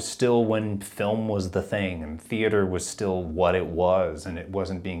 And that was still when film was the thing and theater was still what it was, and it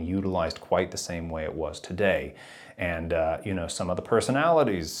wasn't being utilized quite the same way it was today. And some of the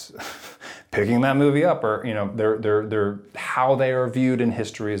personalities picking that movie up are, they're how they are viewed in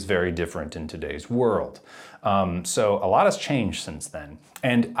history is very different in today's world. So a lot has changed since then.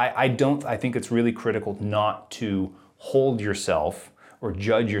 And I think it's really critical not to hold yourself or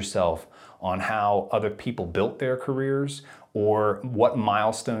judge yourself on how other people built their careers or what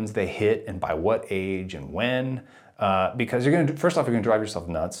milestones they hit and by what age and when. Because first off, you're going to drive yourself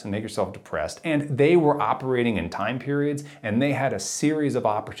nuts and make yourself depressed. And they were operating in time periods and they had a series of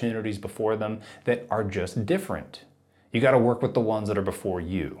opportunities before them that are just different. You got to work with the ones that are before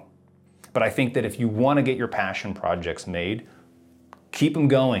you. But I think that if you want to get your passion projects made, keep them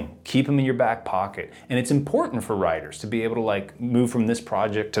going, keep them in your back pocket. And it's important for writers to be able to move from this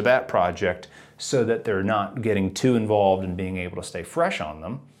project to that project so that they're not getting too involved and being able to stay fresh on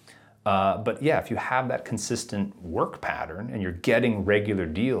them. But yeah, if you have that consistent work pattern and you're getting regular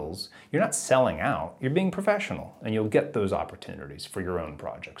deals, you're not selling out, you're being professional, and you'll get those opportunities for your own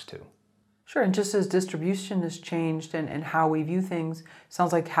projects too. Sure, and just as distribution has changed and how we view things,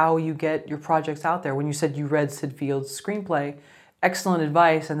 sounds like how you get your projects out there. When you said you read Sid Field's screenplay, excellent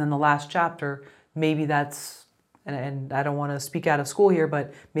advice, and then the last chapter, maybe that's, and I don't want to speak out of school here,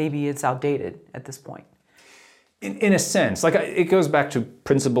 but maybe it's outdated at this point. In a sense, it goes back to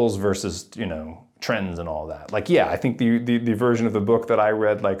principles versus, trends and all that. I think the version of the book that I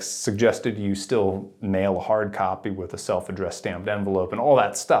read, suggested you still mail a hard copy with a self-addressed stamped envelope and all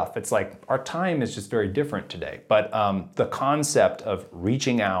that stuff. It's our time is just very different today. But the concept of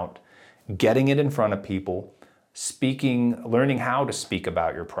reaching out, getting it in front of people, speaking, learning how to speak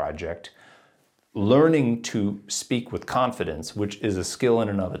about your project, learning to speak with confidence, which is a skill in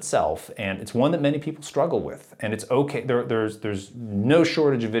and of itself, and it's one that many people struggle with. And it's okay. There's no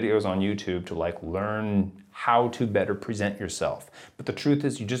shortage of videos on YouTube to learn how to better present yourself. But the truth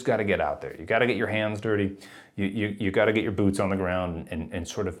is, you just got to get out there. You got to get your hands dirty. You got to get your boots on the ground and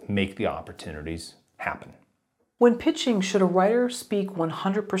sort of make the opportunities happen. When pitching, should a writer speak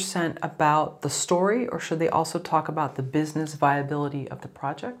 100% about the story, or should they also talk about the business viability of the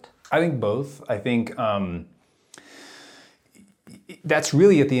project? I think both. I think that's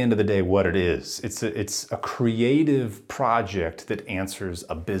really at the end of the day what it is. It's a creative project that answers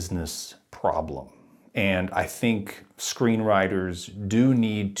a business problem. And I think screenwriters do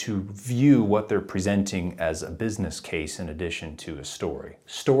need to view what they're presenting as a business case in addition to a story.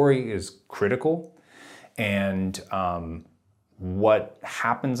 Story is critical, and what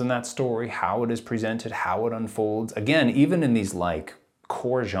happens in that story, how it is presented, how it unfolds. Again, even in these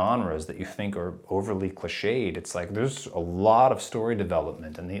core genres that you think are overly cliched, it's there's a lot of story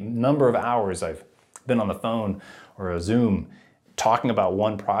development, and the number of hours I've been on the phone or a Zoom talking about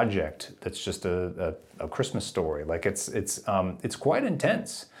one project that's just a Christmas story. It's quite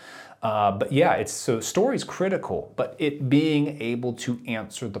intense. But yeah, so story's critical, but it being able to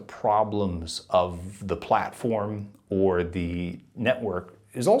answer the problems of the platform or the network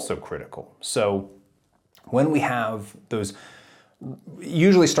is also critical. So when we have those,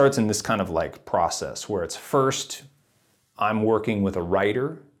 usually starts in this kind of process where it's first, I'm working with a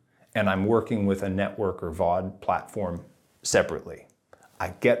writer and I'm working with a network or VOD platform separately. I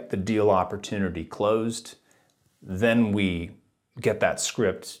get the deal opportunity closed, then we get that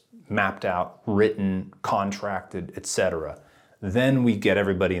script mapped out, written, contracted, etc. Then we get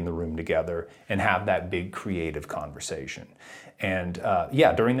everybody in the room together and have that big creative conversation. And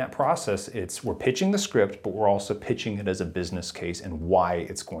during that process, we're pitching the script, but we're also pitching it as a business case and why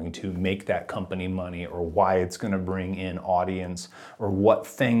it's going to make that company money, or why it's going to bring in audience, or what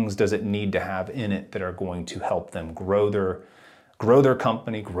things does it need to have in it that are going to help them grow their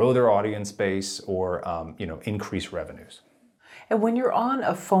company, grow their audience base, or increase revenues. And when you're on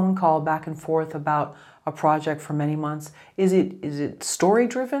a phone call back and forth about a project for many months, is it story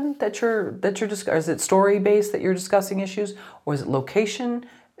driven that you're discussing? Is it story based that you're discussing issues, or is it location?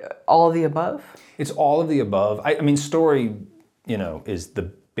 All of the above? It's all of the above. I mean, story, is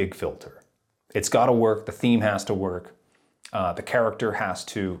the big filter. It's got to work. The theme has to work. The character has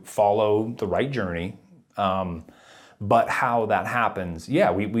to follow the right journey. But how that happens,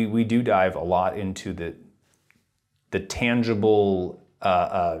 we do dive a lot into the tangible,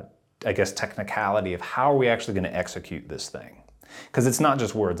 technicality of how are we actually going to execute this thing. Because it's not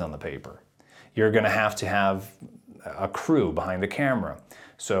just words on the paper. You're going to have a crew behind the camera.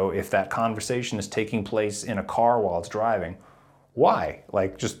 So if that conversation is taking place in a car while it's driving, why?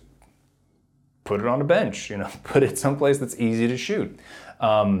 Just put it on a bench, put it someplace that's easy to shoot.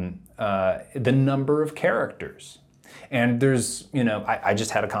 The number of characters. And there's, I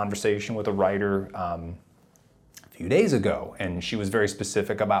just had a conversation with a writer few days ago, and she was very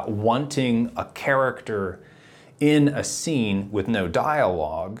specific about wanting a character in a scene with no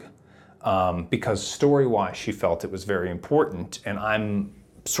dialogue, because story-wise she felt it was very important. And I'm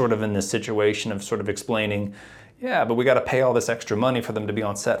sort of in this situation of sort of explaining, but we got to pay all this extra money for them to be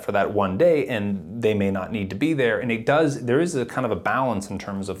on set for that one day, and they may not need to be there. And there is a kind of a balance in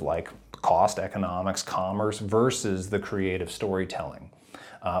terms of cost, economics, commerce versus the creative storytelling.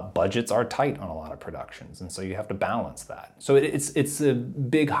 Budgets are tight on a lot of productions, and so you have to balance that. So it's a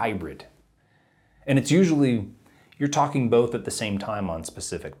big hybrid. And it's usually, you're talking both at the same time on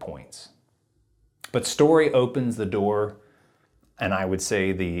specific points. But story opens the door, and I would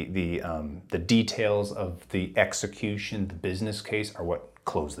say the details of the execution, the business case, are what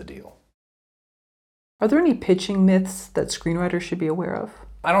close the deal. Are there any pitching myths that screenwriters should be aware of?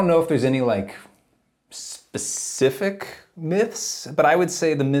 I don't know if there's any specific myths, but I would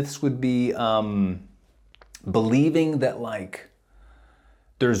say the myths would be believing that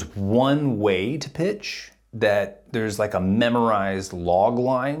there's one way to pitch, that there's a memorized log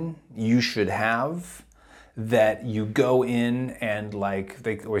line you should have, that you go in and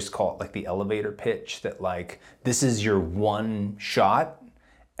they always call it the elevator pitch, that this is your one shot,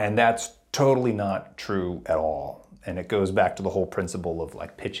 and that's totally not true at all. And it goes back to the whole principle of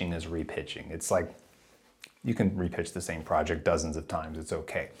pitching is repitching. It's you can repitch the same project dozens of times, it's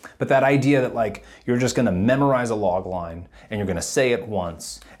okay. But that idea that you're just gonna memorize a log line and you're gonna say it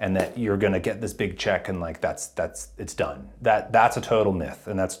once and that you're gonna get this big check and that's it's done. That's a total myth,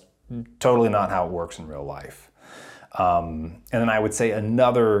 and that's totally not how it works in real life. And then I would say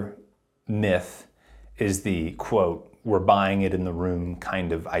another myth is the quote, "we're buying it in the room"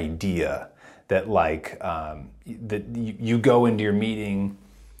 kind of idea, that that you go into your meeting,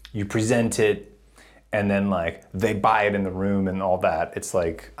 you present it, and then they buy it in the room and all that. It's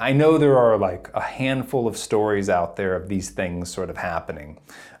I know there are a handful of stories out there of these things sort of happening.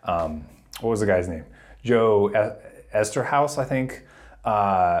 What was the guy's name? Joe Esterhaus, I think.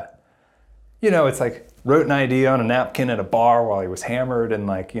 It's wrote an idea on a napkin at a bar while he was hammered and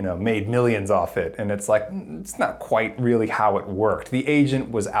made millions off it. And it's it's not quite really how it worked. The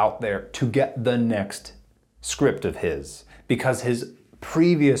agent was out there to get the next script of his because his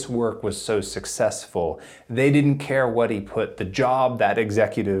previous work was so successful. They didn't care what he put. The job that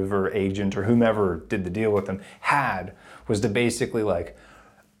executive or agent or whomever did the deal with him had was to basically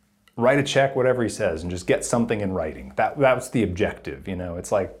write a check, whatever he says, and just get something in writing. That was the objective.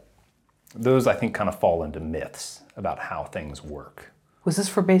 It's those I think kind of fall into myths about how things work. Was this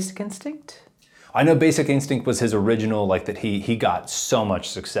for Basic Instinct? I know Basic Instinct was his original, that he got so much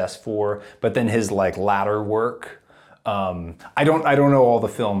success for, but then his latter work, I don't know all the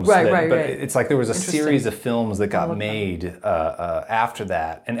films, but it's there was a series of films that got made after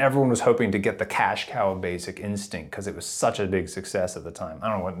that, and everyone was hoping to get the cash cow of Basic Instinct because it was such a big success at the time. I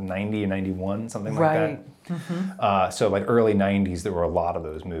don't know, what, 90 or 91, something like that. Mm-hmm. So early 90s, there were a lot of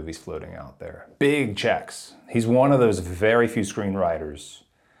those movies floating out there. Big checks. He's one of those very few screenwriters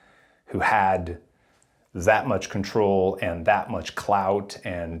who had that much control and that much clout,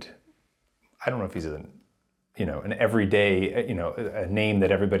 and I don't know if he's an everyday, a name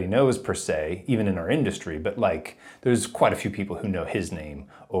that everybody knows per se, even in our industry, but there's quite a few people who know his name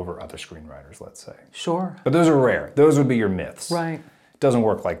over other screenwriters, let's say. Sure. But those are rare. Those would be your myths. Right. It doesn't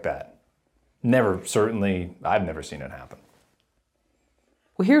work like that. Never, certainly, I've never seen it happen.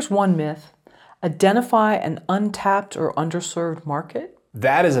 Well, here's one myth. Identify an untapped or underserved market.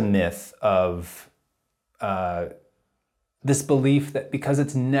 That is a myth of this belief that because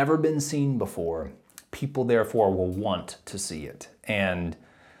it's never been seen before, people therefore will want to see it. And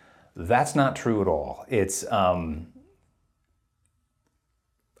that's not true at all. It's I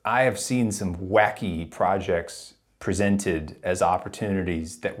have seen some wacky projects presented as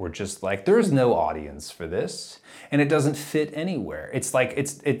opportunities that were just like, there's no audience for this, and it doesn't fit anywhere. It's like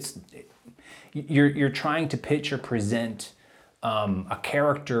you're trying to pitch or present a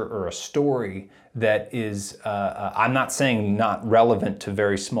character or a story that is, I'm not saying not relevant to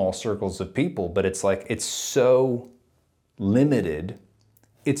very small circles of people, but it's like, it's so limited,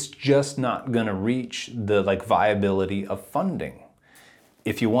 it's just not gonna reach the like viability of funding.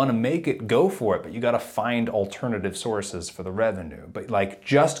 If you want to make it, go for it, but you got to find alternative sources for the revenue. But like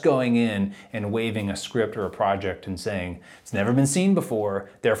just going in and waving a script or a project and saying, it's never been seen before,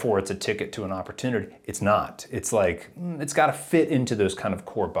 therefore it's a ticket to an opportunity. It's not. It's like, it's got to fit into those kind of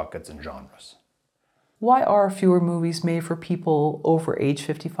core buckets and genres. Why are fewer movies made for people over age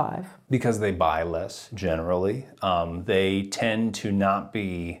 55? Because they buy less, generally. They tend to not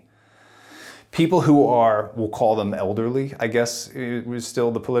be people who are, we'll call them elderly, I guess is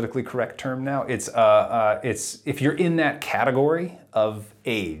still the politically correct term now. It's if you're in that category of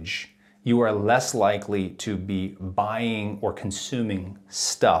age, you are less likely to be buying or consuming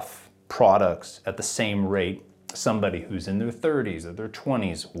stuff, products at the same rate somebody who's in their 30s or their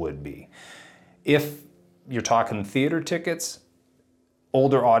 20s would be. If you're talking theater tickets,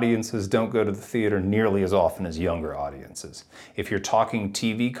 older audiences don't go to the theater nearly as often as younger audiences. If you're talking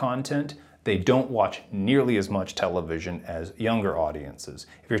TV content, they don't watch nearly as much television as younger audiences.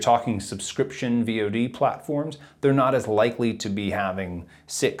 If you're talking subscription VOD platforms, they're not as likely to be having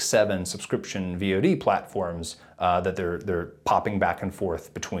 6, 7 subscription VOD platforms that they're popping back and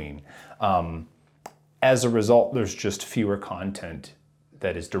forth between. As a result, there's just fewer content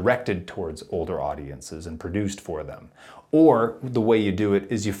that is directed towards older audiences and produced for them. Or the way you do it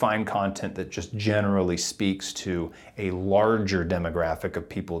is you find content that just generally speaks to a larger demographic of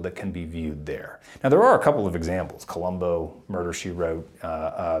people that can be viewed there. Now there are a couple of examples. Columbo, Murder, She Wrote,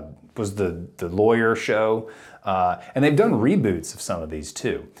 was the lawyer show, and they've done reboots of some of these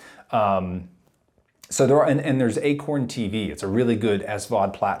too. So there are, and there's Acorn TV. It's a really good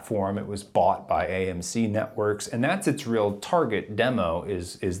SVOD platform. It was bought by AMC Networks, and that's its real target demo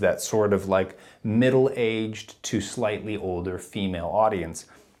is that sort of like middle-aged to slightly older female audience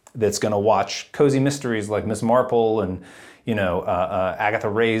that's going to watch cozy mysteries like Miss Marple and Agatha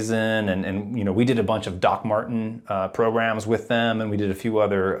Raisin, and we did a bunch of Doc Martin programs with them, and we did a few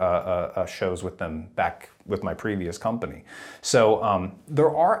other shows with them back with my previous company. So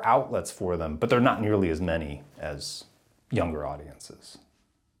there are outlets for them, but they're not nearly as many as younger audiences.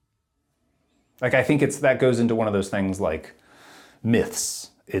 Like I think that goes into one of those things like myths.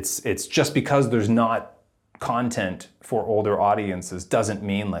 It's just because there's not content for older audiences doesn't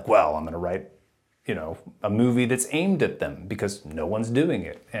mean like, well, I'm going to write a movie that's aimed at them, because no one's doing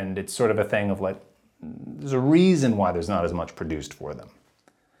it. And it's sort of a thing of like, there's a reason why there's not as much produced for them.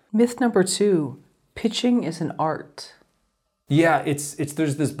 Myth number 2, pitching is an art. Yeah,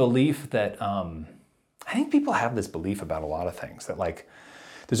 there's this belief that, I think people have this belief about a lot of things, that like,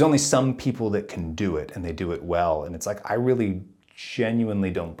 there's only some people that can do it and they do it well. And it's like, I really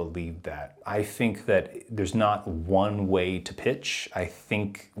genuinely don't believe that. I think that there's not one way to pitch. I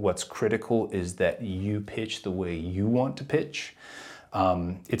think what's critical is that you pitch the way you want to pitch.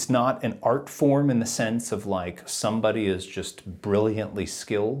 It's not an art form in the sense of like somebody is just brilliantly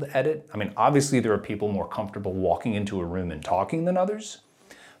skilled at it. I mean, obviously there are people more comfortable walking into a room and talking than others,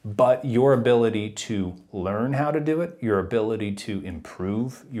 but your ability to learn how to do it, your ability to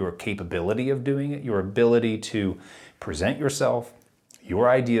improve your capability of doing it, your ability to present yourself, your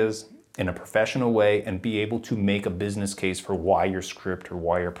ideas in a professional way and be able to make a business case for why your script or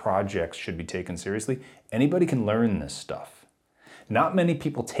why your projects should be taken seriously. Anybody can learn this stuff. Not many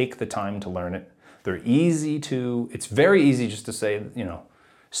people take the time to learn it. It's very easy just to say,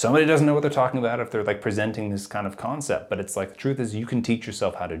 somebody doesn't know what they're talking about if they're like presenting this kind of concept, but it's like, the truth is you can teach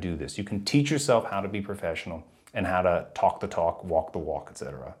yourself how to do this. You can teach yourself how to be professional and how to talk the talk, walk the walk,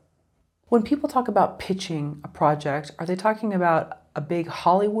 etc. When people talk about pitching a project, are they talking about a big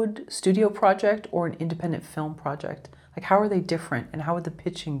Hollywood studio project or an independent film project? Like, how are they different, and how would the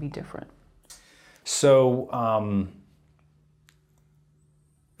pitching be different? So,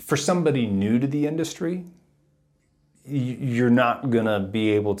 for somebody new to the industry, you're not gonna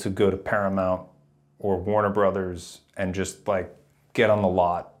be able to go to Paramount or Warner Brothers and just like get on the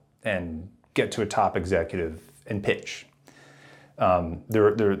lot and get to a top executive and pitch.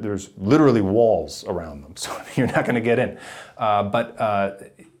 There's literally walls around them, so you're not going to get in.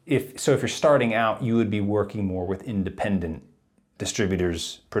 If you're starting out, you would be working more with independent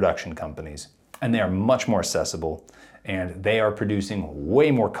distributors, production companies, and they are much more accessible, and they are producing way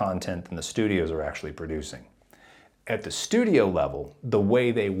more content than the studios are actually producing. At the studio level, the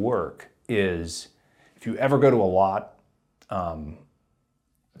way they work is, if you ever go to a lot,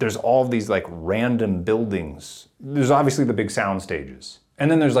 there's all these like random buildings. There's obviously the big sound stages,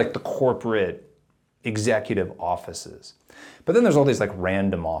 and then there's like the corporate executive offices. But then there's all these like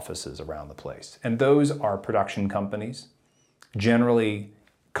random offices around the place, and those are production companies, generally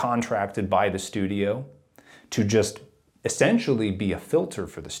contracted by the studio to just essentially be a filter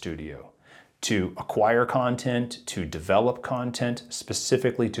for the studio, to acquire content, to develop content,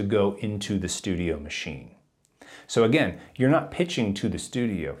 specifically to go into the studio machine. So again, you're not pitching to the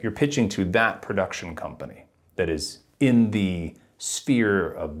studio, you're pitching to that production company that is in the sphere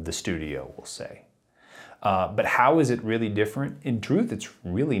of the studio, we'll say. But how is it really different? In truth, it's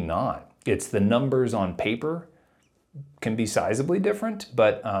really not. It's the numbers on paper can be sizably different,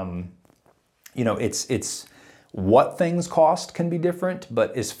 but it's what things cost can be different.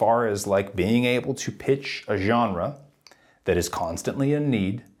 But as far as like being able to pitch a genre that is constantly in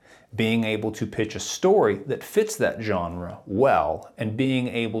need, being able to pitch a story that fits that genre well, and being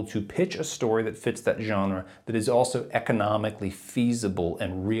able to pitch a story that fits that genre that is also economically feasible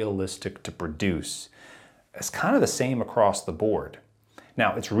and realistic to produce, it's kind of the same across the board.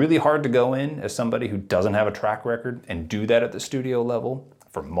 Now, it's really hard to go in as somebody who doesn't have a track record and do that at the studio level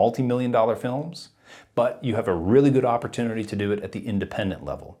for multi-million-dollar films, but you have a really good opportunity to do it at the independent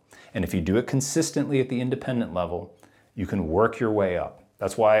level. And if you do it consistently at the independent level, you can work your way up.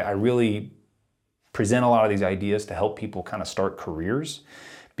 That's why I really present a lot of these ideas to help people kind of start careers,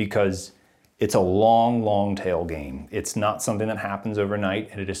 because it's a long, long tail game. It's not something that happens overnight,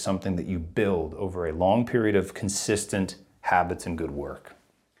 and it is something that you build over a long period of consistent habits and good work.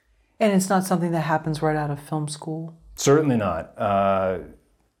 And it's not something that happens right out of film school? Certainly not.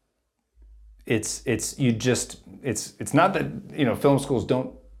 It's not that, film schools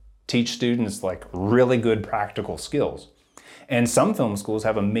don't teach students like really good practical skills. And some film schools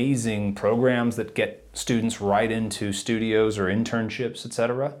have amazing programs that get students right into studios or internships,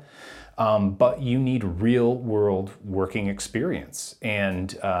 etc. But you need real world working experience,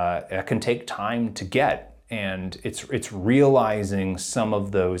 and it can take time to get. And it's realizing some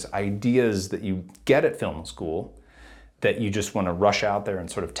of those ideas that you get at film school that you just want to rush out there and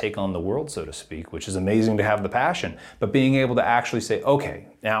sort of take on the world, so to speak, which is amazing to have the passion. But being able to actually say, okay,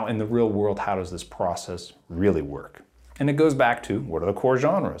 now in the real world, how does this process really work? And it goes back to, what are the core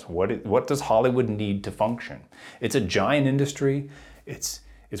genres? What does Hollywood need to function? It's a giant industry. It's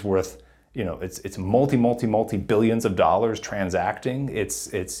worth, it's multi billions of dollars transacting.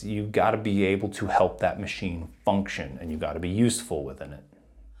 You've got to be able to help that machine function, and you've got to be useful within it.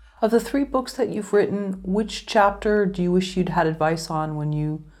 Of the 3 books that you've written, which chapter do you wish you'd had advice on when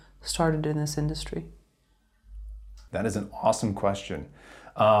you started in this industry? That is an awesome question.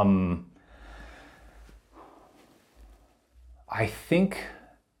 I think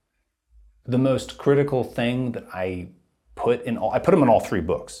the most critical thing that I put them in all 3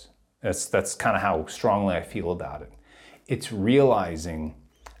 books. That's kind of how strongly I feel about it. It's realizing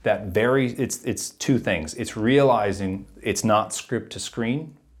that it's 2 things. It's realizing it's not script to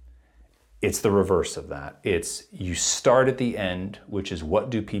screen. It's the reverse of that. It's you start at the end, which is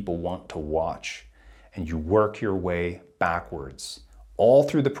what do people want to watch, and you work your way backwards all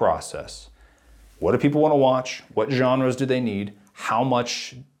through the process. What do people want to watch? What genres do they need? How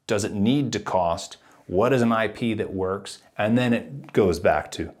much does it need to cost? What is an IP that works? And then it goes back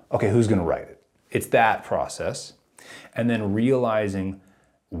to, okay, who's going to write it? It's that process. And then realizing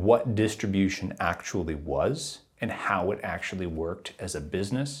what distribution actually was and how it actually worked as a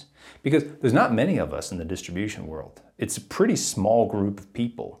business. Because there's not many of us in the distribution world. It's a pretty small group of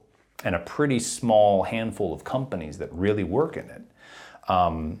people and a pretty small handful of companies that really work in it.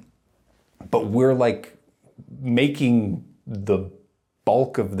 But we're like making the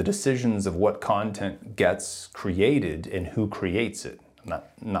bulk of the decisions of what content gets created and who creates it.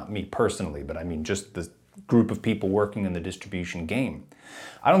 Not me personally, but I mean just the group of people working in the distribution game.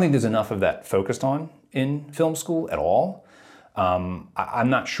 I don't think there's enough of that focused on in film school at all. I'm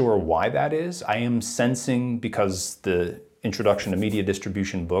not sure why that is. I am sensing, because the Introduction to Media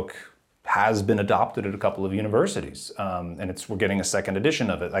Distribution book has been adopted at a couple of universities, and we're getting a 2nd edition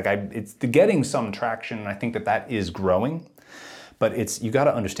of it. It's getting some traction, and I think that is growing. But you got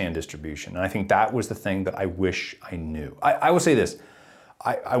to understand distribution, and I think that was the thing that I wish I knew. I will say this: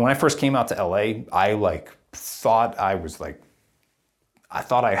 when I first came out to LA, I thought I was I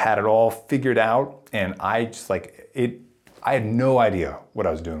thought I had it all figured out, and I just like it. I had no idea what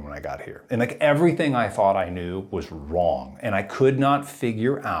I was doing when I got here. And like everything I thought I knew was wrong. And I could not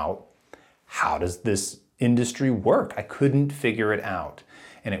figure out, how does this industry work? I couldn't figure it out.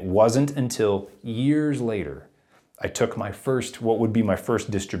 And it wasn't until years later, I took my first, what would be my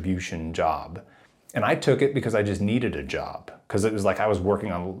first distribution job. And I took it because I just needed a job. Because it was like I was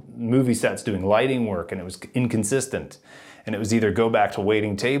working on movie sets doing lighting work, and it was inconsistent. And it was either go back to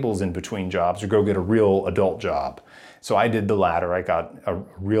waiting tables in between jobs or go get a real adult job. So I did the latter. I got a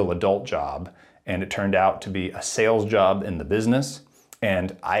real adult job, and it turned out to be a sales job in the business.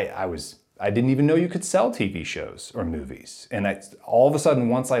 And I didn't even know you could sell TV shows or movies. And all of a sudden,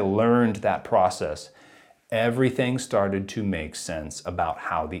 once I learned that process, everything started to make sense about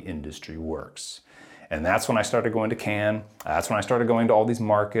how the industry works. And that's when I started going to Cannes. That's when I started going to all these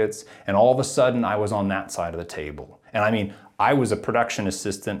markets. And all of a sudden, I was on that side of the table. And I mean, I was a production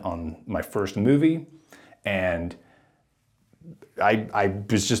assistant on my first movie, and I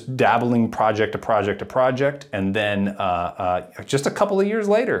was just dabbling project to project to project. And then just a couple of years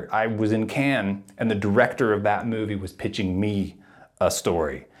later, I was in Cannes, and the director of that movie was pitching me a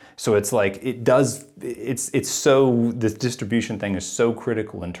story. So it's like, it's so, this distribution thing is so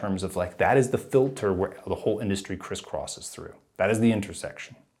critical in terms of like, that is the filter where the whole industry crisscrosses through. That is the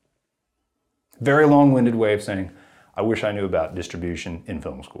intersection. Very long-winded way of saying, I wish I knew about distribution in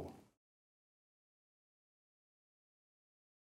film school.